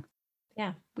interesting.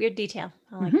 Yeah. Weird detail.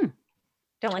 I like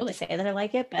don't like to say that I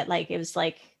like it, but like it was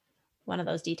like one of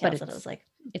those details that I was like,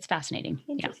 it's fascinating.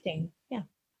 Interesting. Yeah.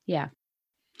 Yeah.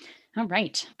 All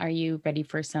right. Are you ready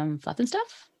for some fluff and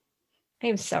stuff? I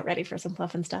am so ready for some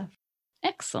fluff and stuff.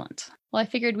 Excellent. Well, I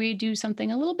figured we'd do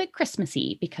something a little bit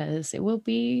Christmassy, because it will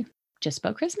be just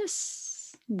about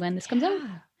Christmas when this comes out.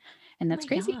 And that's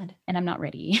crazy. God. And I'm not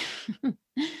ready.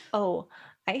 Oh,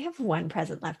 I have one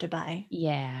present left to buy.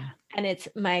 Yeah. And it's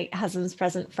my husband's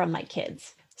present from my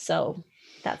kids. So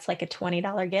that's like a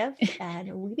 $20 gift,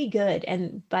 and really good.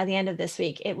 And by the end of this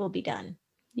week, it will be done.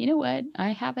 you know what? I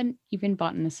haven't even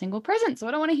bought a single present, so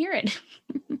I don't want to hear it.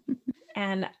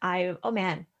 And oh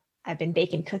man, I've been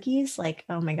baking cookies. Like,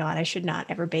 oh my God, I should not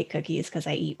ever bake cookies because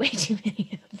I eat way too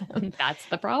many of them. That's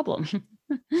the problem.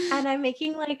 And I'm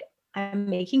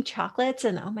making chocolates,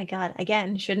 and oh my God,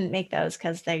 again, shouldn't make those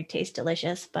because they taste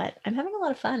delicious, but I'm having a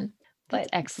lot of fun. That's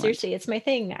But excellent. seriously, it's my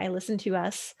thing. I listen to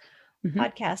us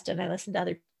podcast and I listen to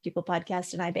other people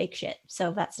podcast and I bake shit.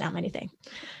 So that's not my new thing.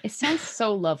 It sounds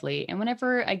so lovely. And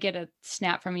whenever I get a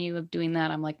snap from you of doing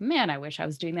that, I'm like, man, I wish I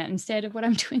was doing that instead of what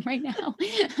I'm doing right now.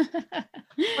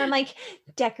 Or I'm like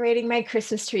decorating my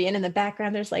Christmas tree, and in the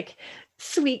background there's like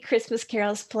sweet Christmas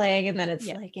carols playing, and then it's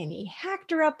like, and he hacked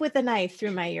her up with a knife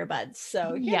through my earbuds.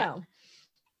 So you know,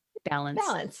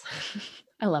 balance.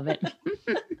 I love it.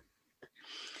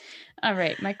 All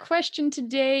right. My question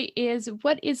today is,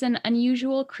 what is an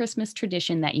unusual Christmas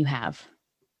tradition that you have?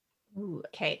 Ooh,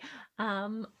 okay.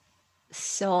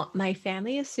 So my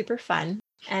family is super fun,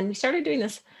 and we started doing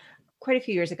this quite a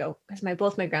few years ago because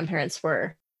both my grandparents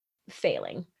were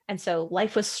failing, and so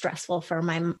life was stressful for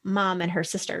my mom and her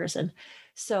sisters, and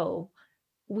so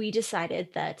we decided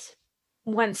that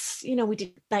once, we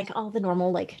did like all the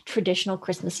normal like traditional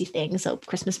Christmassy things, so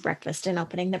Christmas breakfast and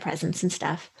opening the presents and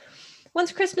stuff.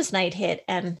 Once Christmas night hit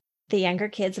and the younger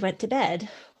kids went to bed,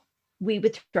 we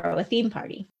would throw a theme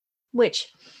party, which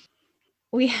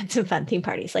we had some fun theme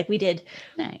parties. Like we did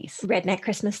Redneck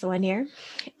Christmas the one year,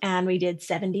 and we did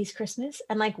 70s Christmas,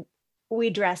 and like we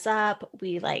dress up,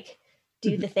 we like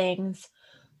do the things.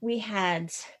 We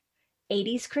had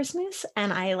 80s Christmas,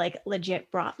 and I like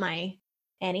legit brought my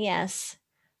NES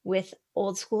with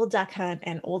old school Duck Hunt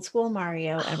and old school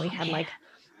Mario, and we had like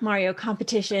Mario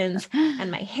competitions,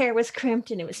 and my hair was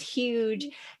crimped and it was huge,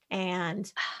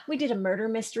 and we did a murder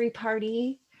mystery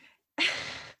party.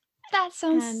 That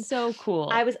sounds so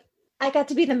cool. I got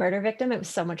to be the murder victim. It was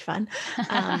so much fun.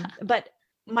 But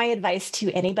my advice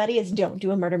to anybody is don't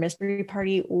do a murder mystery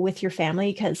party with your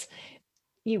family, because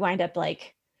you wind up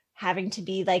like having to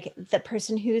be like the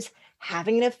person who's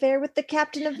having an affair with the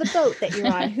captain of the boat that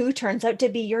you're on, who turns out to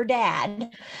be your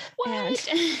dad. What?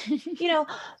 And,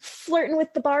 flirting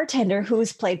with the bartender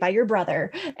who's played by your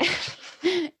brother.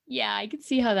 Yeah, I could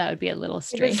see how that would be a little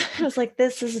strange. I was like,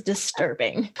 this is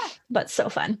disturbing, but so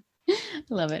fun.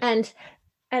 Love it.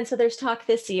 And so there's talk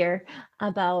this year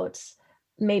about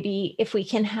maybe if we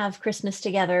can have Christmas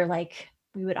together, like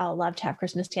we would all love to have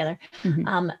Christmas together,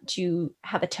 to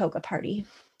have a toga party.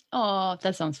 Oh,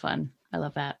 that sounds fun. I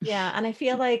love that. Yeah. And I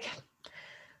feel like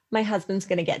my husband's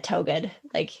going to get togaed.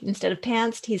 Like instead of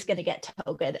pants, he's going to get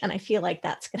togaed. And I feel like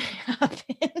that's going to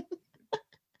happen.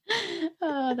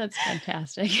 Oh, that's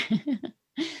fantastic.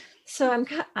 So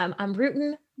I'm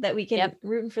rooting that we can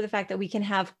rooting for the fact that we can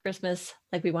have Christmas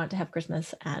like we want to have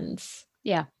Christmas. And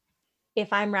yeah,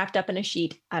 if I'm wrapped up in a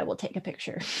sheet, I will take a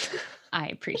picture. I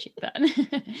appreciate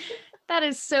that. That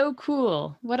is so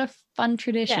cool. What a fun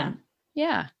tradition.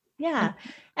 Yeah.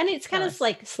 And it's kind of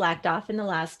like slacked off in the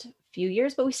last few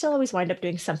years, but we still always wind up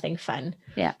doing something fun.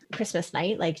 Yeah. Christmas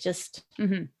night, like just,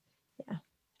 yeah.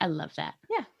 I love that.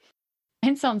 Yeah.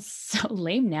 It sounds so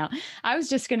lame now. I was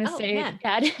just going to say,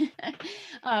 Dad,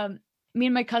 me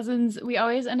and my cousins, we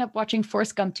always end up watching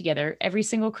Forrest Gump together every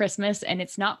single Christmas, and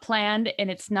it's not planned, and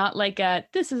it's not like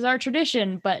this is our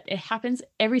tradition, but it happens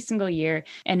every single year,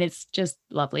 and it's just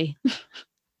lovely.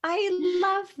 I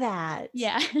love that.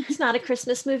 Yeah. It's not a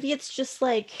Christmas movie. It's just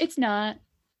like, it's not,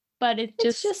 but it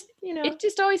just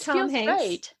always Tom feels Hanks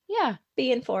right. Yeah.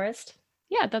 Being Forrest.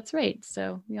 Yeah, that's right.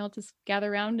 So we all just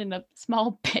gather around in a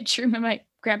small bedroom in my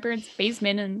grandparents'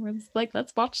 basement, and we're just like,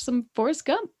 let's watch some Forrest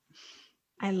Gump.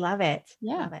 I love it.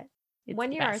 Yeah. Love it.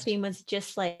 One year our theme was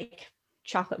just like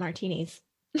chocolate martinis.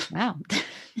 Wow.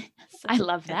 I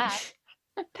love that.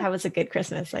 That was a good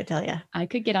Christmas, I tell you. I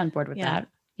could get on board with that.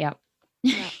 Yep.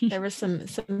 Yeah, there was some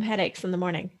headaches in the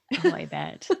morning. Oh, I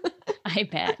bet. I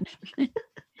bet.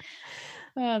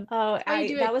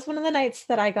 That was one of the nights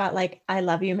that I got like, I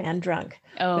love you, man, drunk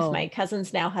with my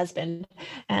cousin's now husband.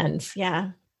 And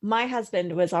my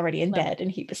husband was already in bed,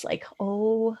 and he was like,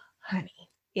 oh,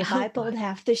 honey, if I pulled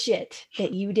half the shit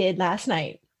that you did last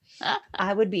night,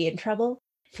 I would be in trouble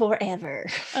forever.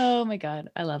 Oh my God.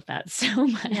 I love that so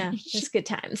much. Yeah, it's good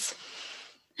times.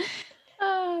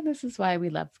 This is why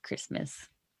we love Christmas.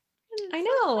 I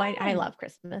know. I love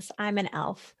Christmas. I'm an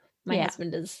elf. My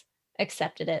husband has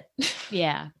accepted it.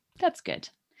 Yeah, that's good.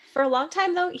 For a long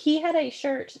time, though, he had a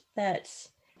shirt that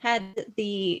had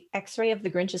the X-ray of the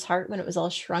Grinch's heart when it was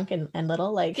all shrunk and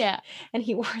little. Like, and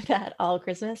he wore that all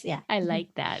Christmas. Yeah, I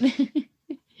like that.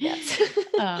 Yes.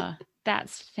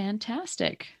 That's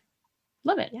fantastic.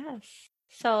 Love it. Yes.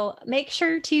 So make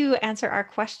sure to answer our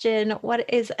question,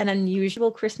 what is an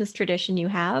unusual Christmas tradition you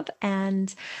have?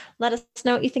 And let us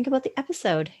know what you think about the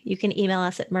episode. You can email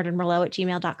us at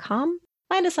murdermerlot@gmail.com.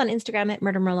 Find us on Instagram at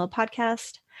Murder Merlot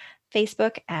Podcast,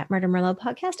 Facebook at Murder Merlot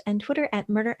Podcast, and Twitter at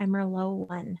Murder and Merlot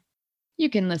 1. You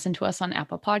can listen to us on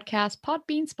Apple Podcasts,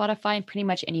 Podbean, Spotify, and pretty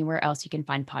much anywhere else you can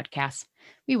find podcasts.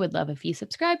 We would love if you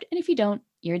subscribed, and if you don't,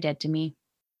 you're dead to me.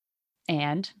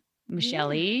 And Michelle,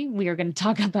 we are going to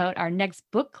talk about our next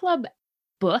book club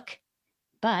book,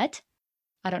 but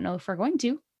I don't know if we're going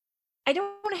to. I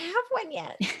don't have one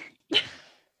yet.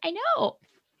 I know.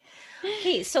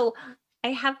 Okay, so I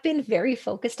have been very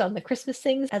focused on the Christmas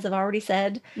things, as I've already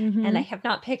said, and I have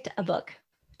not picked a book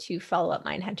to follow up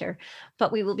Mindhunter,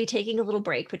 but we will be taking a little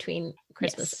break between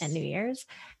Christmas and New Year's,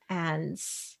 and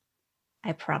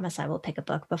I promise I will pick a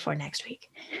book before next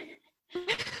week.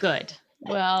 Good.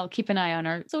 Well, keep an eye on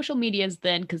our social medias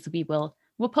then, because we'll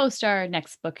post our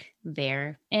next book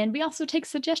there. And we also take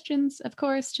suggestions, of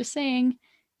course, just saying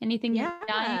anything you're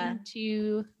dying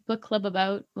to book club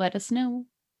about, let us know.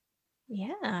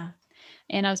 Yeah.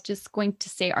 And I was just going to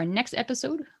say our next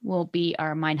episode will be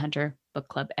our Mindhunter book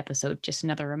club episode. Just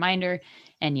another reminder.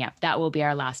 And yeah, that will be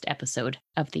our last episode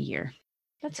of the year.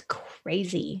 That's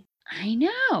crazy. I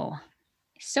know.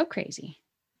 So crazy.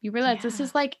 You realize this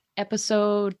is like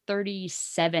episode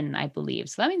 37, I believe.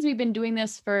 So that means we've been doing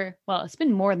this for, well, it's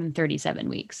been more than 37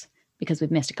 weeks because we've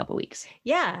missed a couple weeks.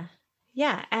 Yeah.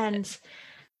 Yeah. And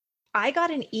I got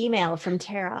an email from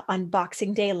Tara on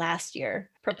Boxing Day last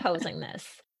year proposing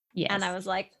this. Yes. And I was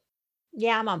like,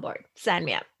 yeah, I'm on board. Sign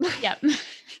me up. Yep.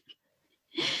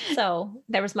 So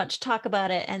there was much talk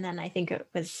about it. And then I think it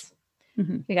was,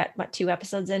 we got 2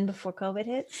 episodes in before COVID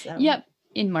hit. So. Yep.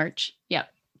 In March. Yep.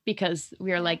 Because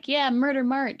we were like, yeah, Murder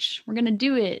March, we're going to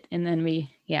do it. And then we,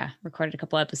 recorded a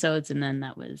couple episodes and then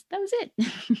that was it.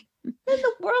 Then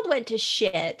the world went to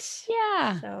shit.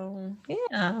 Yeah. So,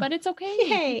 yeah. But it's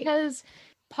okay because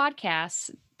podcasts,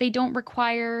 they don't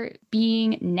require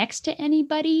being next to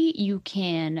anybody. You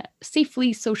can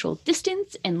safely social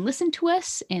distance and listen to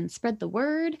us and spread the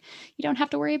word. You don't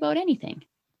have to worry about anything.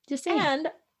 Just saying.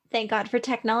 And thank God for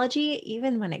technology,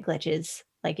 even when it glitches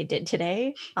like it did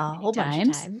today, a whole bunch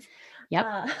of times.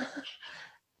 Yep.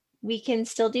 We can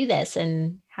still do this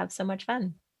and have so much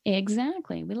fun.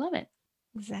 Exactly. We love it.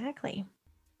 Exactly.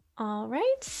 All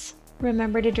right.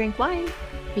 Remember to drink wine.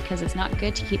 Because it's not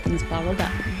good to keep things bottled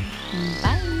up.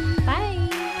 Bye.